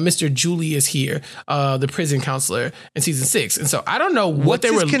as Mr. Julius here, the prison counselor in season 6. And so I don't know what's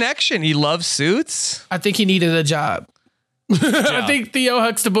his connection. He loves Suits. I think he needed a job. I think Theo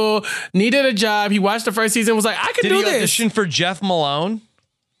Huxtable needed a job. He watched the first season and was like, I can do this. Did he audition for Jeff Malone?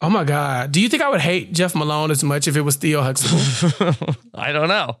 Oh my God. Do you think I would hate Jeff Malone as much if it was Theo Huxtable? I don't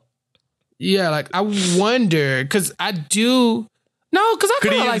know. Yeah, I wonder, because I do. No, because I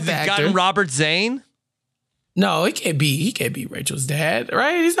kind of like the actor. Gotten Robert Zane? No, he can't be Rachel's dad,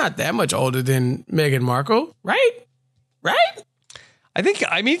 right? He's not that much older than Meghan Markle, right? Right? I think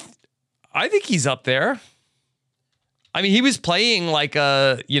he's up there. I mean, he was playing like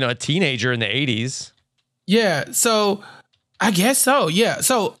a teenager in the 80s. Yeah, so I guess so. Yeah.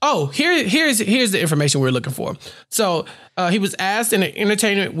 So, here's the information we're looking for. So, he was asked in an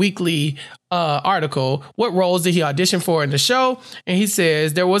Entertainment Weekly article, what roles did he audition for in the show? And he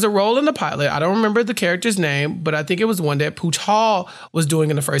says there was a role in the pilot. I don't remember the character's name, but I think it was one that Pooch Hall was doing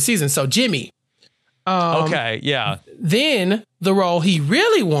in the first season. So Jimmy. Okay. Yeah. Then the role he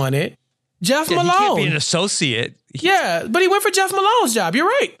really wanted, Jeff Malone. He can't be an associate. Yeah, but he went for Jeff Malone's job. You're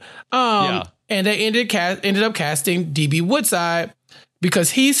right. And they ended up casting DB Woodside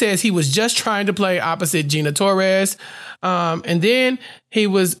because he says he was just trying to play opposite Gina Torres. And then he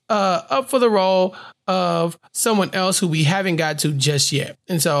was up for the role of someone else who we haven't got to just yet.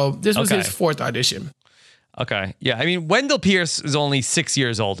 And so this was his 4th audition. Okay. Yeah. I mean, Wendell Pierce is only 6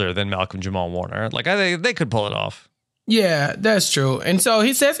 years older than Malcolm Jamal Warner. I think they could pull it off. Yeah, that's true. And so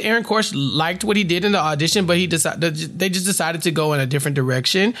he says Aaron Korsh liked what he did in the audition, but they just decided to go in a different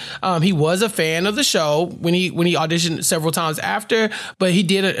direction. He was a fan of the show when he auditioned several times after, but he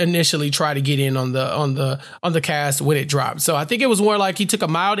did initially try to get in on the cast when it dropped. So I think it was more like he took a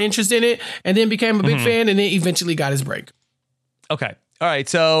mild interest in it and then became a big fan and then eventually got his break. Okay. All right.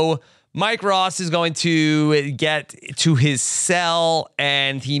 So Mike Ross is going to get to his cell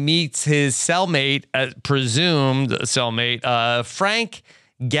and he meets his cellmate, presumed cellmate, Frank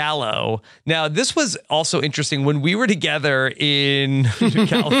Gallo. Now, this was also interesting. When we were together in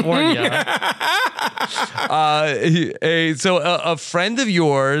California, a friend of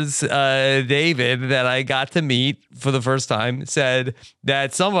yours, David, that I got to meet for the first time, said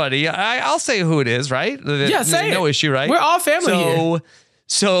that somebody, I'll say who it is, right? Yeah, say no it. issue, right? We're all family here.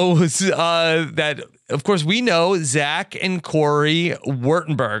 So that, of course, we know Zach and Corey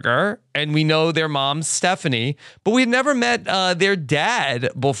Wurtenberger, and we know their mom, Stephanie, but we'd never met their dad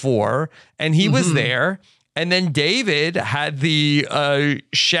before, and he was there. And then David had the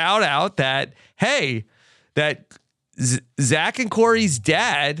shout out that, hey, that Zach and Corey's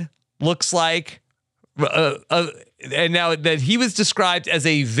dad looks like, and now that he was described as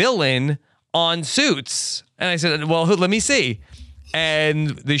a villain on Suits. And I said, well, let me see.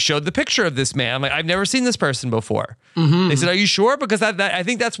 And they showed the picture of this man. I'm like, I've never seen this person before. They said, are you sure? Because I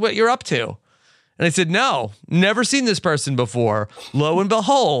think that's what you're up to. And I said, no, never seen this person before. Lo and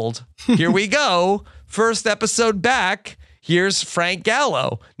behold, here we go. First episode back. Here's Frank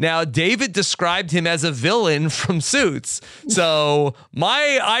Gallo. Now, David described him as a villain from Suits. So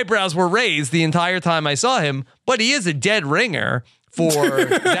my eyebrows were raised the entire time I saw him, but he is a dead ringer for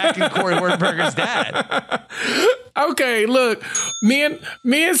Zach and Corey Wurtenberger's dad. Okay, look, me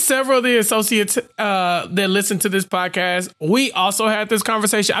and several of the associates that listen to this podcast, we also had this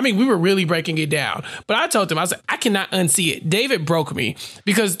conversation. I mean, we were really breaking it down. But I told him, I was like, I cannot unsee it. David broke me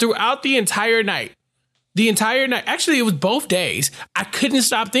because throughout the entire night, the entire night. Actually, it was both days. I couldn't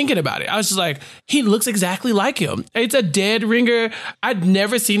stop thinking about it. I was just like, he looks exactly like him. It's a dead ringer. I'd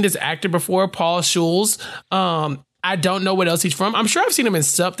never seen this actor before, Paul Schulz. I don't know what else he's from. I'm sure I've seen him in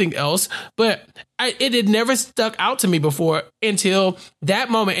something else, but it had never stuck out to me before until that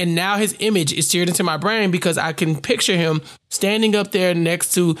moment. And now his image is seared into my brain because I can picture him standing up there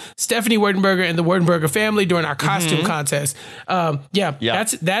next to Stephanie Wertenberger and the Wertenberger family during our costume contest.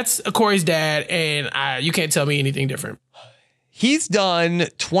 That's Corey's dad, and you can't tell me anything different. He's done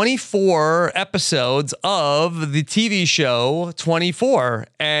 24 episodes of the TV show 24,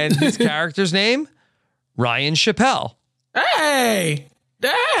 and his character's name? Ryan Chappelle. Hey,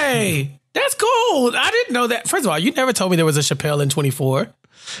 that's cool. I didn't know that. First of all, you never told me there was a Chappelle in 24.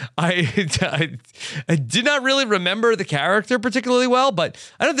 I did not really remember the character particularly well, but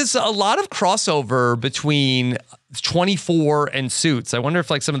I know there's a lot of crossover between 24 and Suits. I wonder if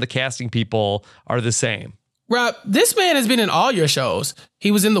like some of the casting people are the same. Rob, this man has been in all your shows.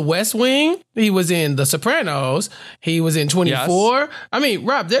 He was in The West Wing. He was in The Sopranos. He was in 24. Yes. I mean,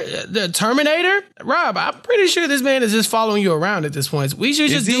 Rob, the Terminator. Rob, I'm pretty sure this man is just following you around at this point. We should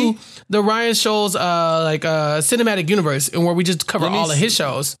just do the Ryan Scholl's cinematic universe, and where we just cover all of his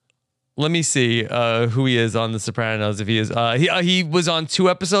shows. Let me see who he is on The Sopranos. If he is, he was on 2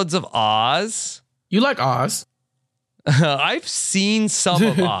 episodes of Oz. You like Oz? I've seen some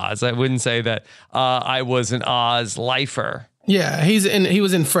of Oz. I wouldn't say that I was an Oz lifer. Yeah, he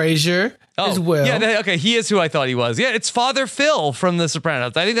was in Frasier as well. Yeah, okay, he is who I thought he was. Yeah, it's Father Phil from The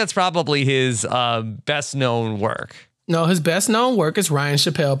Sopranos. I think that's probably his best known work. No, his best known work is Ryan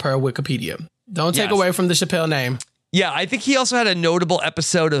Chappelle per Wikipedia. Don't take away from the Chappelle name. Yeah, I think he also had a notable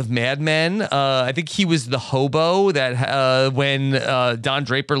episode of Mad Men. I think he was the hobo that when Don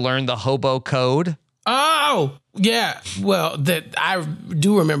Draper learned the hobo code. Oh, yeah. Well, I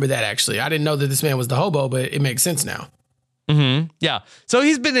do remember that, actually. I didn't know that this man was the hobo, but it makes sense now. Mm-hmm. Yeah. So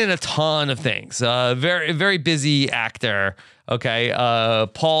he's been in a ton of things. Very, very busy actor. Okay.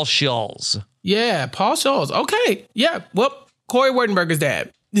 Paul Schulz. Yeah, Paul Schulz. Okay. Yeah. Well, Corey Wertenberger's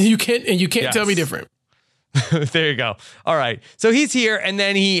dad. You can't tell me different. There you go. All right. So he's here, and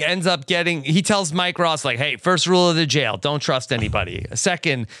then he ends up he tells Mike Ross, like, hey, first rule of the jail, don't trust anybody.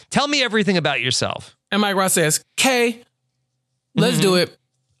 Second, tell me everything about yourself. And Mike Ross says, okay, let's do it.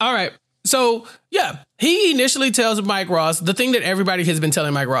 All right. So, yeah, he initially tells Mike Ross the thing that everybody has been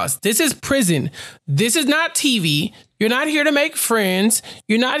telling Mike Ross. This is prison. This is not TV. You're not here to make friends.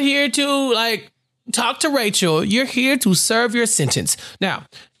 You're not here to, talk to Rachel. You're here to serve your sentence. Now,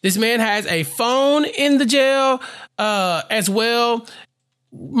 this man has a phone in the jail as well.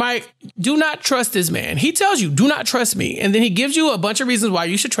 Mike, do not trust this man. He tells you, do not trust me. And then he gives you a bunch of reasons why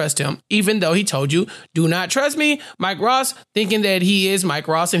you should trust him, even though he told you, do not trust me. Mike Ross, thinking that he is Mike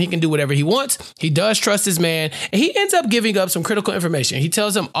Ross and he can do whatever he wants. He does trust this man. And he ends up giving up some critical information. He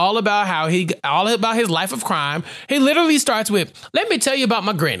tells him all about his life of crime. He literally starts with, let me tell you about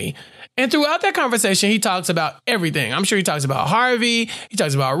my granny. And throughout that conversation, he talks about everything. I'm sure he talks about Harvey. He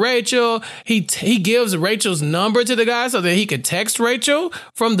talks about Rachel. He gives Rachel's number to the guy so that he could text Rachel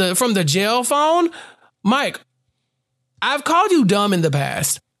from the jail phone. Mike, I've called you dumb in the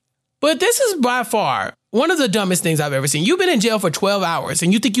past, but this is by far one of the dumbest things I've ever seen. You've been in jail for 12 hours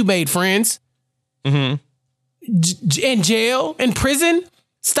and you think you made friends? Mm-hmm. In jail? In prison?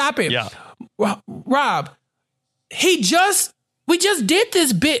 Stop it. Yeah. Rob, we just did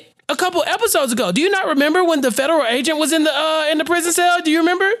this bit a couple episodes ago. Do you not remember when the federal agent was in the prison cell? Do you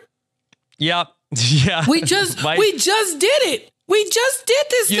remember? Yep. Yeah. We just did it. We just did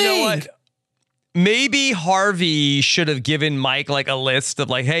this thing. You know what? Maybe Harvey should have given Mike a list of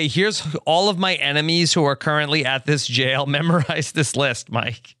hey, here's all of my enemies who are currently at this jail. Memorize this list,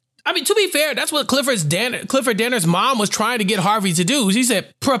 Mike. I mean, to be fair, that's what Clifford Danner's mom was trying to get Harvey to do. She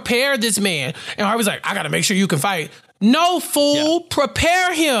said, prepare this man. And Harvey's like, I got to make sure you can fight. No, fool. Yeah.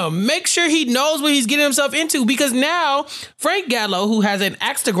 Prepare him. Make sure he knows what he's getting himself into, because now Frank Gallo, who has an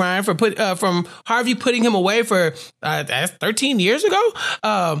axe to grind from Harvey putting him away for 13 years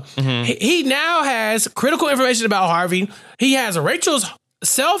ago, he now has critical information about Harvey. He has Rachel's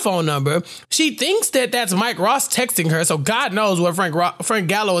cell phone number. She thinks that that's Mike Ross texting her, so God knows what Frank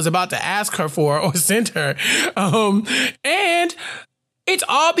Gallo is about to ask her for or send her. And it's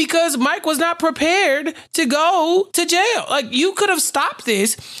all because Mike was not prepared to go to jail. You could have stopped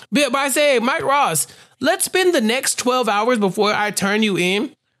this by saying, Mike Ross, let's spend the next 12 hours before I turn you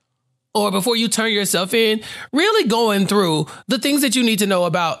in, or before you turn yourself in, really going through the things that you need to know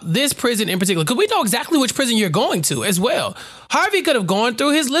about this prison in particular, because we know exactly which prison you're going to as well. Harvey could have gone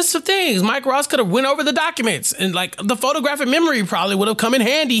through his list of things. Mike Ross could have went over the documents, and the photographic memory probably would have come in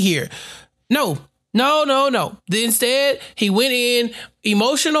handy here. No, No. Instead, he went in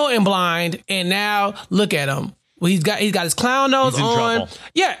emotional and blind, and now look at him. Well, he's got his clown nose on. Trouble.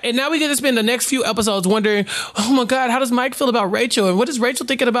 Yeah, and now we get to spend the next few episodes wondering, oh my God, how does Mike feel about Rachel? And what is Rachel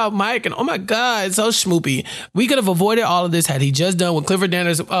thinking about Mike? And oh my God, it's so schmoopy. We could have avoided all of this had he just done what Clifford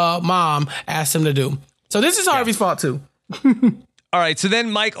Danner's mom asked him to do. So this is Harvey's fault too. All right, so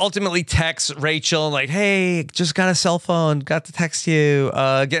then Mike ultimately texts Rachel like, hey, just got a cell phone, got to text you,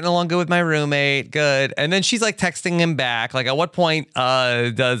 getting along good with my roommate, good. And then she's like texting him back. Like, at what point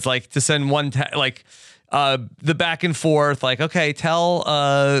does like to send one the back and forth, like, okay, tell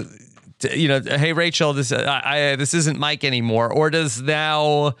hey Rachel, this isn't Mike anymore, or does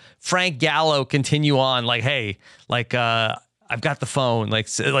now Frank Gallo continue on like, hey, like I've got the phone, like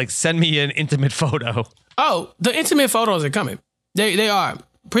send me an intimate photo. Oh, the intimate photos are coming. They are.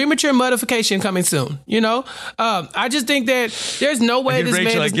 Premature modification coming soon. I just think that there's no way this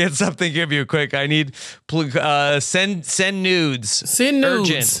Rachel, man. I get something. Give you quick. I need send nudes. Send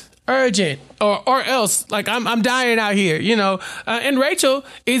nudes. Urgent. Or else, like I'm dying out here. And Rachel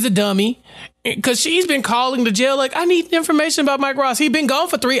is a dummy. Because she's been calling the jail like, I need information about Mike Ross. He's been gone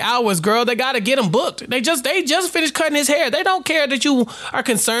for 3 hours, girl. They got to get him booked. They just finished cutting his hair. They don't care that you are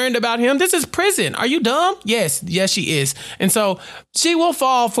concerned about him. This is prison. Are you dumb? Yes, she is. And so she will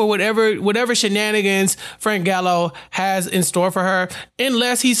fall for whatever shenanigans Frank Gallo has in store for her,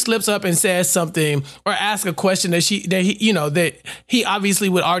 unless he slips up and says something or asks a question that he obviously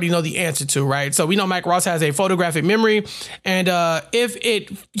would already know the answer to, right? So we know Mike Ross has a photographic memory, and if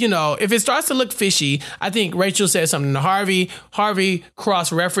it starts to look fishy, I think Rachel says something to Harvey. Harvey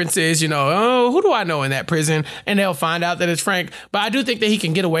cross-references, who do I know in that prison? And they'll find out that it's Frank. But I do think that he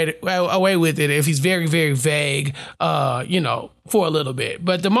can get away with it if he's very, very vague, for a little bit.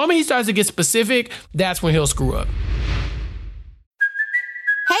 But the moment he starts to get specific, that's when he'll screw up.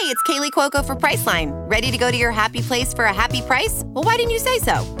 Hey, it's Kaylee Cuoco for Priceline. Ready to go to your happy place for a happy price? Well, why didn't you say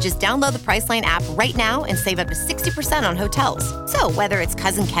so? Just download the Priceline app right now and save up to 60% on hotels. So whether it's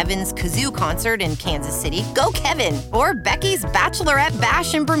Cousin Kevin's Kazoo Concert in Kansas City, go Kevin, or Becky's Bachelorette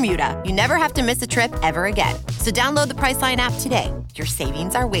Bash in Bermuda, you never have to miss a trip ever again. So download the Priceline app today. Your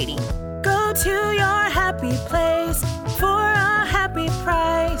savings are waiting. Go to your happy place for a happy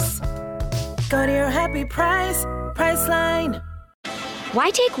price. Go to your happy price, Priceline. Why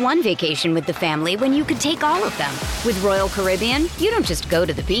take one vacation with the family when you could take all of them? With Royal Caribbean, you don't just go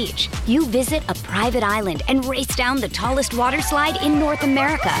to the beach. You visit a private island and race down the tallest water slide in North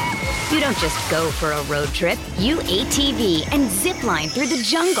America. You don't just go for a road trip. You ATV and zip line through the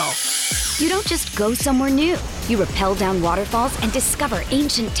jungle. You don't just go somewhere new. You rappel down waterfalls and discover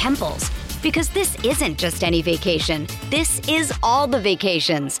ancient temples. Because this isn't just any vacation. This is all the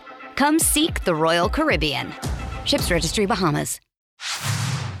vacations. Come seek the Royal Caribbean. Ships Registry, Bahamas.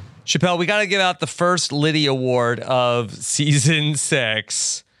 Chappelle, we got to give out the first Liddy Award of season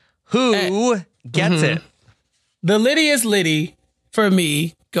 6. Who gets it? The Liddiest Liddy for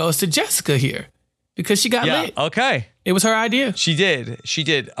me goes to Jessica here because she got lit. Okay. It was her idea. She did.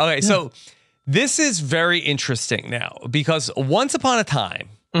 Okay, so this is very interesting now because once upon a time,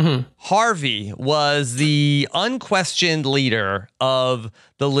 Harvey was the unquestioned leader of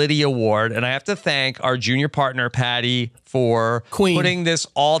the Liddy Award. And I have to thank our junior partner, Patty, for putting this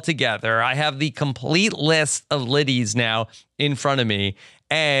all together. I have the complete list of Liddies now in front of me.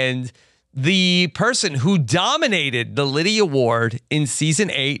 And the person who dominated the Liddy Award in season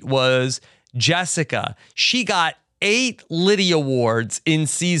 8 was Jessica. She got 8 Liddy Awards in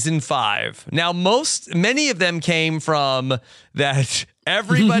season 5. Now, many of them came from that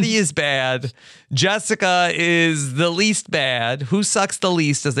everybody is bad. Jessica is the least bad. Who sucks the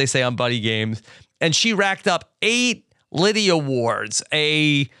least, as they say on Buddy Games. And she racked up 8 Liddy Awards,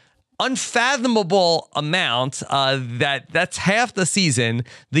 a unfathomable amount. That's half the season.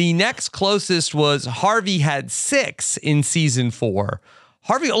 The next closest was Harvey had 6 in season 4.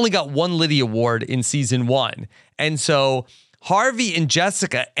 Harvey only got 1 Liddy Award in season 1. And so Harvey and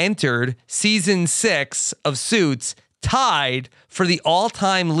Jessica entered season 6 of Suits tied for the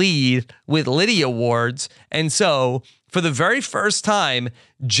all-time lead with Liddy Awards. And so for the very first time,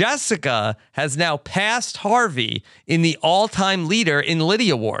 Jessica has now passed Harvey in the all-time leader in Liddy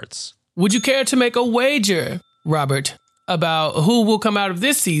Awards. Would you care to make a wager, Robert, about who will come out of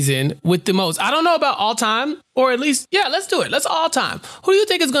this season with the most? I don't know about all time, or at least, let's do it. Let's all time. Who do you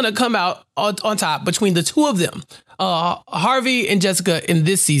think is going to come out on top between the two of them, Harvey and Jessica, in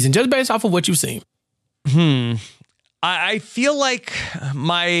this season, just based off of what you've seen? I feel like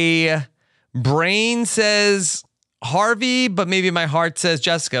my brain says Harvey, but maybe my heart says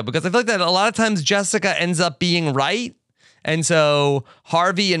Jessica, because I feel like that a lot of times Jessica ends up being right And so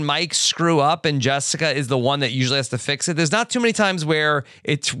Harvey and Mike screw up and Jessica is the one that usually has to fix it. There's not too many times where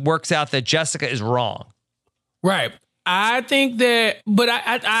it works out that Jessica is wrong. Right. I think that, but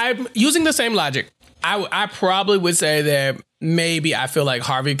I'm using the same logic. I probably would say that maybe I feel like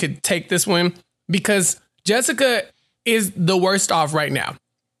Harvey could take this one because Jessica is the worst off right now.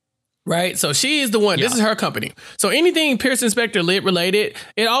 Right. So she is the one. Yeah. This is her company. So anything Pearson Spector lit related,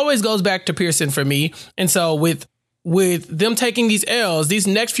 it always goes back to Pearson for me. And so with them taking these L's, these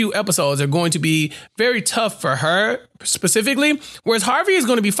next few episodes are going to be very tough for her specifically, whereas Harvey is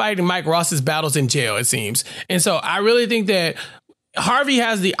going to be fighting Mike Ross's battles in jail, it seems. And so I really think that Harvey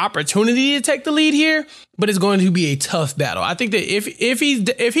has the opportunity to take the lead here, but it's going to be a tough battle. I think that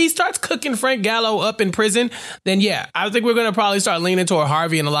if he starts cooking Frank Gallo up in prison, then yeah, I think we're going to probably start leaning toward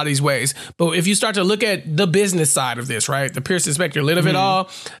Harvey in a lot of these ways. But if you start to look at the business side of this, right, the Pearson Spector lit of it all,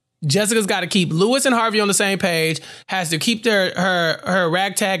 Jessica's got to keep Lewis and Harvey on the same page, has to keep her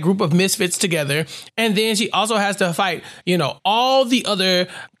ragtag group of misfits together. And then she also has to fight, all the other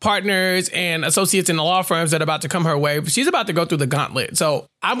partners and associates in the law firms that are about to come her way. But she's about to go through the gauntlet. So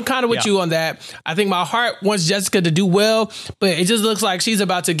I'm kind of with you on that. I think my heart wants Jessica to do well, but it just looks like she's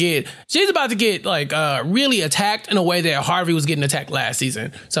about to get like really attacked in a way that Harvey was getting attacked last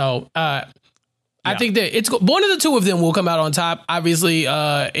season. So, I think that it's one of the two of them will come out on top, obviously,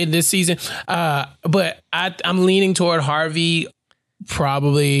 in this season. But I'm leaning toward Harvey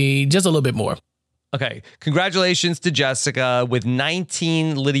probably just a little bit more. Okay. Congratulations to Jessica with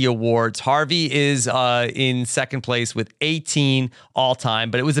 19 Liddy Awards. Harvey is in second place with 18 all time,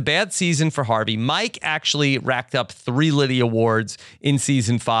 but it was a bad season for Harvey. Mike actually racked up 3 Liddy Awards in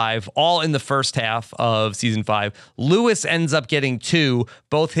season 5, all in the first half of season 5. Lewis ends up getting 2.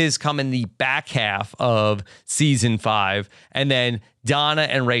 Both his come in the back half of season 5. And then Donna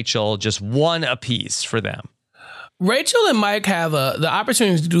and Rachel, just 1 apiece for them. Rachel and Mike have the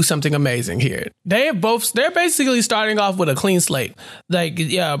opportunity to do something amazing here. They're basically starting off with a clean slate. Like,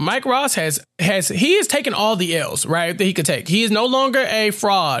 yeah, Mike Ross he has taken all the L's, right, that he could take. He is no longer a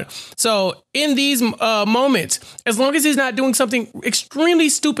fraud. So in these moments, as long as he's not doing something extremely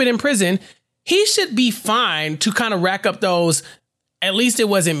stupid in prison, he should be fine to kind of rack up those. At least it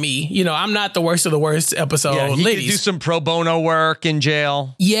wasn't me. I'm not the worst of the worst episode. Yeah, he ladies. Could do some pro bono work in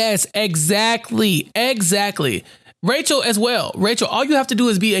jail. Yes, exactly. Rachel as well. Rachel, all you have to do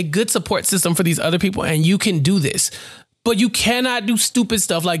is be a good support system for these other people and you can do this. But you cannot do stupid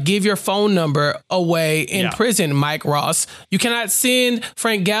stuff like give your phone number away in prison, Mike Ross. You cannot send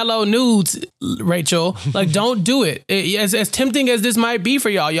Frank Gallo nudes, Rachel. Like, don't do it. As tempting as this might be for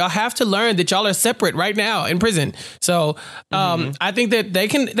y'all have to learn that y'all are separate right now in prison. So I think that they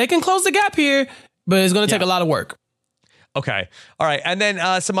can close the gap here, but it's going to take a lot of work. Okay. All right. And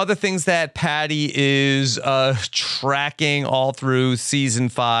then some other things that Patty is tracking all through season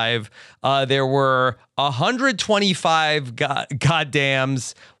 5. There were 125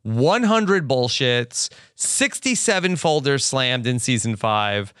 goddams, 100 bullshits, 67 folders slammed in season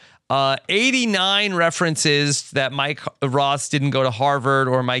 5. 89 references that Mike Ross didn't go to Harvard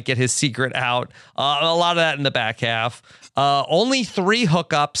or might get his secret out. A lot of that in the back half. Only 3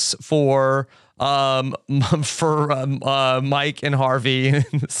 hookups for Mike and Harvey in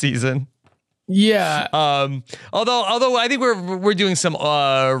the season. Yeah. Although I think we're doing some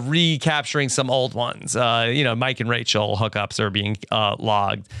recapturing some old ones. Mike and Rachel hookups are being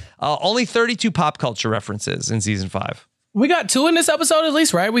logged. Only 32 pop culture references in season 5. We got 2 in this episode at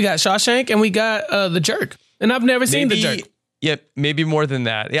least, right? We got Shawshank and we got The Jerk. And I've never seen The Jerk. Yeah, maybe more than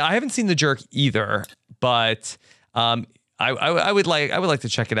that. Yeah, I haven't seen The Jerk either, but I would like to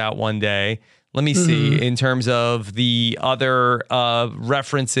check it out one day. Let me see in terms of the other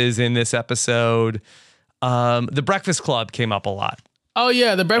references in this episode. The Breakfast Club came up a lot. Oh,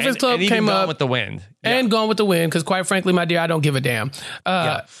 yeah. The Breakfast Club and came up. Gone with the Wind. And Gone with the Wind, because quite frankly, my dear, I don't give a damn.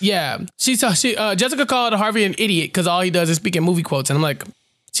 Jessica called Harvey an idiot because all he does is speak in movie quotes. And I'm like,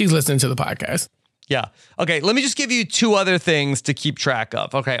 she's listening to the podcast. Yeah. Okay. Let me just give you 2 other things to keep track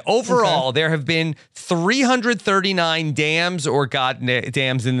of. Okay. Overall, there have been 339 dams or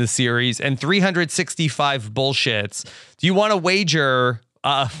goddams in the series and 365 bullshits. Do you want to wager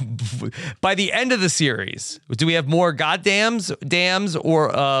by the end of the series, do we have more goddams, dams,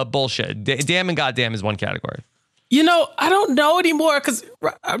 or bullshit? Damn and goddamn is one category. I don't know anymore because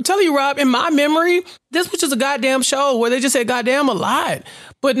I'm telling you, Rob, in my memory, this was just a goddamn show where they just said goddamn a lot.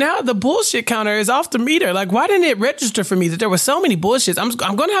 But now the bullshit counter is off the meter. Like, why didn't it register for me that there were so many bullshits? I'm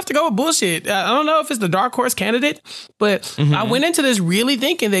going to have to go with bullshit. I don't know if it's the dark horse candidate, but I went into this really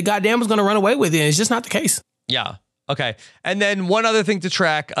thinking that goddamn was going to run away with it. And it's just not the case. Yeah. Okay. And then one other thing to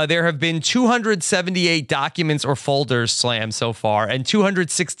track, there have been 278 documents or folders slammed so far and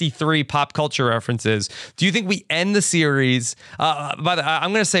 263 pop culture references. Do you think we end the series? I'm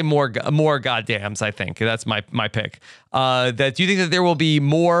going to say more goddams, I think. That's my pick. Do you think that there will be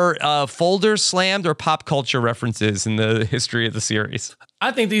more folders slammed or pop culture references in the history of the series?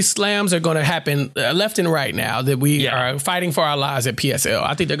 I think these slams are going to happen left and right now that we are fighting for our lives at PSL.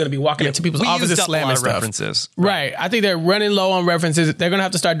 I think they're going to be walking into people's offices slamming stuff. References. Right. I think they're running low on references. They're going to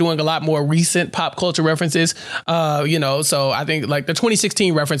have to start doing a lot more recent pop culture references. So I think like the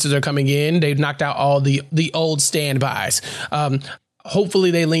 2016 references are coming in. They've knocked out all the old standbys. Hopefully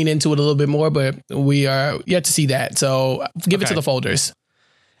they lean into it a little bit more, but we are yet to see that. So give it to the folders.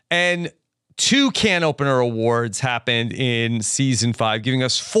 And 2 can opener awards happened in season 5, giving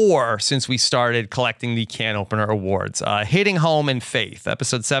us 4 since we started collecting the can opener awards. Hitting Home and Faith,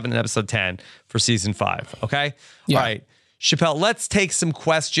 episode 7 and episode 10 for season 5. Okay. Yeah. All right. Chappelle, let's take some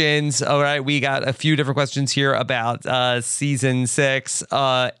questions. All right. We got a few different questions here about season 6.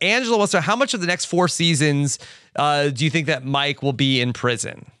 Angela wants to know, how much of the next 4 seasons do you think that Mike will be in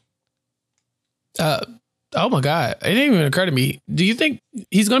prison? Oh my God. It didn't even occur to me. Do you think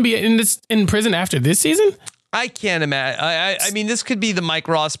he's going to be in prison after this season? I can't imagine. I mean, this could be the Mike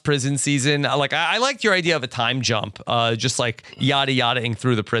Ross prison season. I liked your idea of a time jump, just like yada-yadaing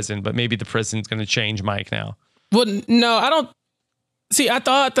through the prison, but maybe the prison's going to change Mike now. Well, no, I don't. See, I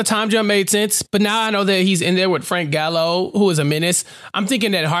thought the time jump made sense, but now I know that he's in there with Frank Gallo, who is a menace. I'm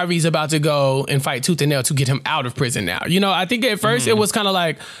thinking that Harvey's about to go and fight tooth and nail to get him out of prison now. I think at first it was kind of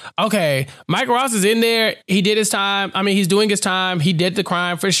like, okay, Mike Ross is in there. He did his time. I mean, he's doing his time. He did the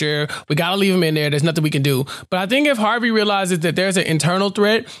crime for sure. We got to leave him in there. There's nothing we can do. But I think if Harvey realizes that there's an internal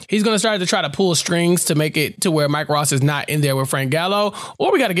threat, he's going to start to try to pull strings to make it to where Mike Ross is not in there with Frank Gallo,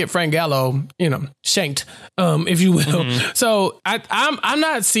 or we got to get Frank Gallo, shanked, if you will. So I'm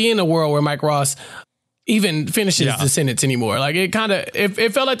not seeing a world where Mike Ross even finishes the sentence anymore. Like it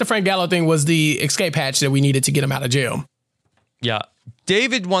felt like the Frank Gallo thing was the escape hatch that we needed to get him out of jail. Yeah.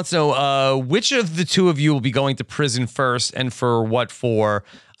 David wants to know which of the 2 of you will be going to prison first and for what for.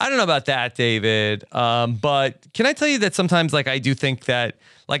 I don't know about that, David. But can I tell you that sometimes I do think that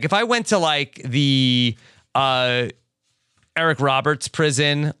if I went to the Eric Roberts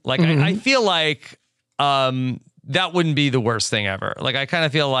prison, I feel like that wouldn't be the worst thing ever. I kind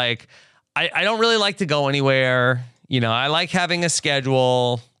of feel like I don't really like to go anywhere. I like having a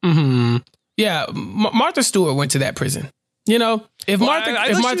schedule. Mm-hmm. Yeah. Martha Stewart went to that prison. If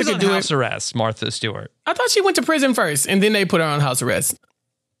Martha could do house arrest, Martha Stewart. I thought she went to prison first and then they put her on house arrest.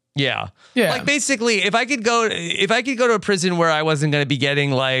 Yeah. Basically, if I could go to a prison where I wasn't going to be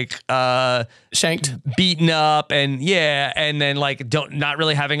getting shanked, beaten up, and then not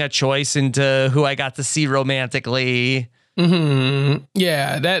really having a choice into who I got to see romantically. Mm-hmm.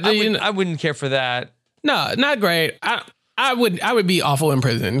 Yeah, I wouldn't care for that. No, not great. I would be awful in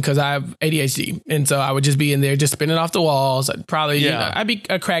prison because I have ADHD, and so I would just be in there just spinning off the walls. I'd probably I'd be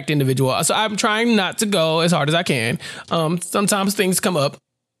a cracked individual. So I'm trying not to go as hard as I can. Sometimes things come up.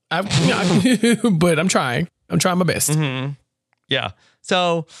 But I'm trying my best. Mm-hmm. Yeah.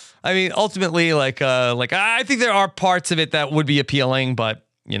 So, I mean, ultimately, I think there are parts of it that would be appealing, but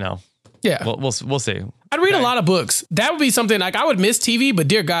we'll see. I'd read a lot of books. That would be something I would miss TV, but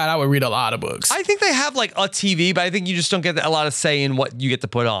dear God, I would read a lot of books. I think they have a TV, but I think you just don't get a lot of say in what you get to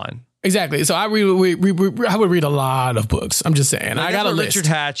put on. Exactly. So I would read a lot of books. I'm just saying. I got a list. Richard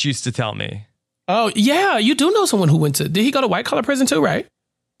Hatch used to tell me. Oh yeah, you do know someone who did he go to white collar prison too, right?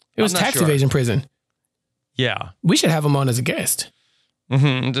 It was tax evasion prison. Yeah. We should have him on as a guest.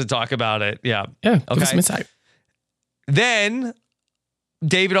 Mm-hmm, to talk about it. Yeah. Yeah. Give us some insight. Then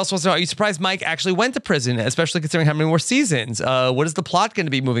David also wants to know, are you surprised Mike actually went to prison, especially considering how many more seasons? What is the plot going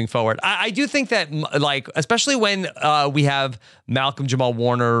to be moving forward? I do think that, especially when we have Malcolm Jamal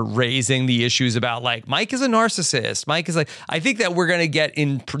Warner raising the issues about, Mike is a narcissist. Mike is I think that we're going to get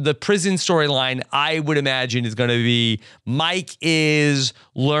in the prison storyline, I would imagine, is going to be Mike is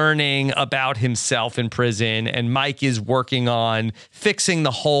learning about himself in prison, and Mike is working on fixing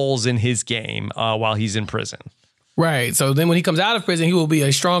the holes in his game while he's in prison. Right. So then when he comes out of prison, he will be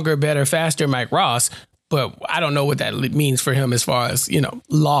a stronger, better, faster Mike Ross. But I don't know what that means for him as far as,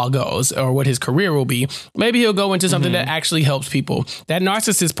 law goes or what his career will be. Maybe he'll go into something that actually helps people. That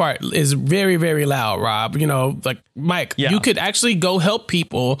narcissist part is very, very loud, Rob. Mike, you could actually go help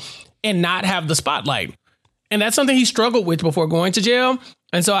people and not have the spotlight. And that's something he struggled with before going to jail.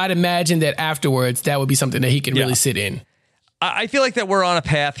 And so I'd imagine that afterwards, that would be something that he could really sit in. I feel like that we're on a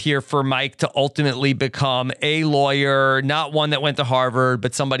path here for Mike to ultimately become a lawyer, not one that went to Harvard,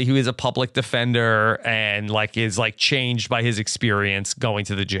 but somebody who is a public defender and like is like changed by his experience going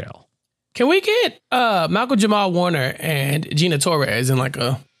to the jail. Can we get Malcolm Jamal Warner and Gina Torres in like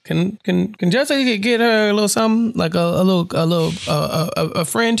a can Jessica get her a little something like a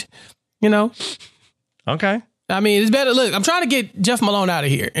friend, you know? Okay. I mean, it's better. Look, I'm trying to get Jeff Malone out of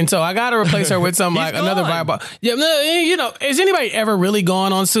here, and so I got to replace her with some like another vibe. Yeah, you know, has anybody ever really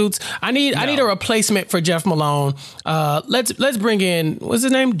gone on Suits? I need a replacement for Jeff Malone. Let's bring in, what's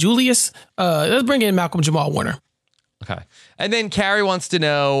his name, Julius. Let's bring in Malcolm Jamal Warner. Okay, and then Carrie wants to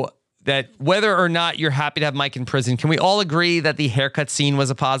know that whether or not you're happy to have Mike in prison. Can we all agree that the haircut scene was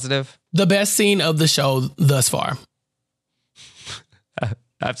a positive? The best scene of the show thus far.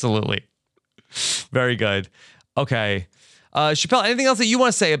 Absolutely, very good. Okay. Chappelle, anything else that you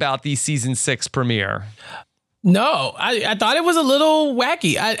want to say about the season 6 premiere? No, I thought it was a little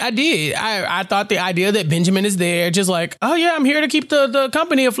wacky. I did. I thought the idea that Benjamin is there, just like, oh yeah, I'm here to keep the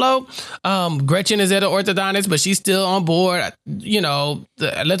company afloat. Gretchen is at an orthodontist, but she's still on board. You know,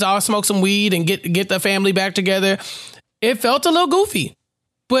 let's all smoke some weed and get the family back together. It felt a little goofy,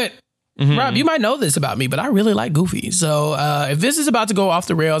 but Rob, you might know this about me, but I really like Goofy. So if this is about to go off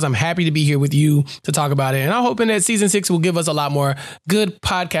the rails, I'm happy to be here with you to talk about it. And I'm hoping that season 6 will give us a lot more good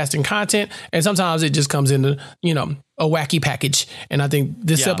podcasting content. And sometimes it just comes in, you know, a wacky package. And I think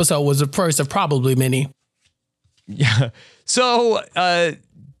this episode was the first of probably many. Yeah. So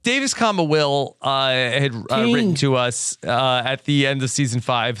Davis, Will had written to us at the end of season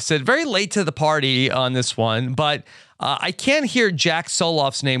 5, said very late to the party on this one, but I can't hear Jack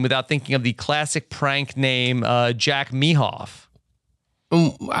Soloff's name without thinking of the classic prank name, Jack Mehoff.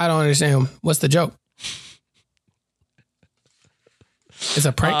 I don't understand. What's the joke? It's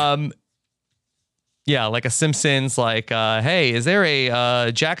a prank? Yeah, like a Simpsons, like, hey, is there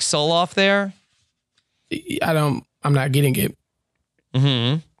a Jack Soloff there? I'm not getting it.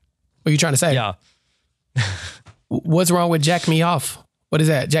 Mm-hmm. What are you trying to say? Yeah. What's wrong with Jack Mehoff? What is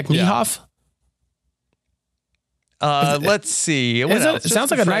that? Jack Mehoff? Let's see. What else? It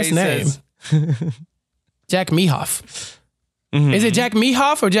sounds like a nice name. Jack Mehoff. Mm-hmm. Is it Jack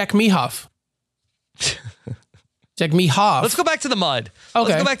Mehoff or Jack Mehoff? Jack Mehoff. Let's go back to the mud. Okay.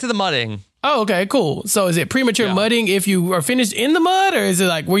 Let's go back to the mudding. Oh, okay, cool. So is it premature mudding if you are finished in the mud, or is it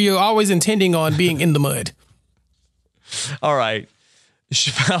like were you always intending on being in the mud? All right.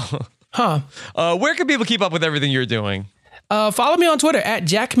 Chappelle. Huh. Where can people keep up with everything you're doing? Follow me on Twitter at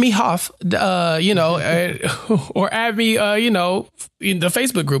Jack Mehoff, or add me, in the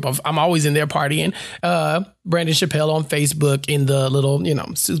Facebook group. I'm always in there partying. Brandon Chappelle on Facebook in the little,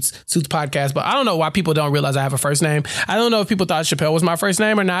 Suits podcast. But I don't know why people don't realize I have a first name. I don't know if people thought Chappelle was my first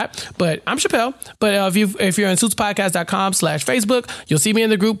name or not, but I'm Chappelle. But if you're on suitspodcast.com/Facebook, you'll see me in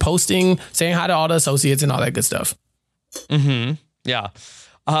the group posting, saying hi to all the associates and all that good stuff. Mm-hmm. Yeah.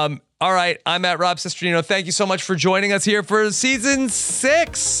 All right, I'm at Rob Cesternino. Thank you so much for joining us here for season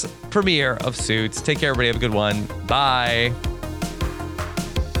 6 premiere of Suits. Take care, everybody. Have a good one. Bye.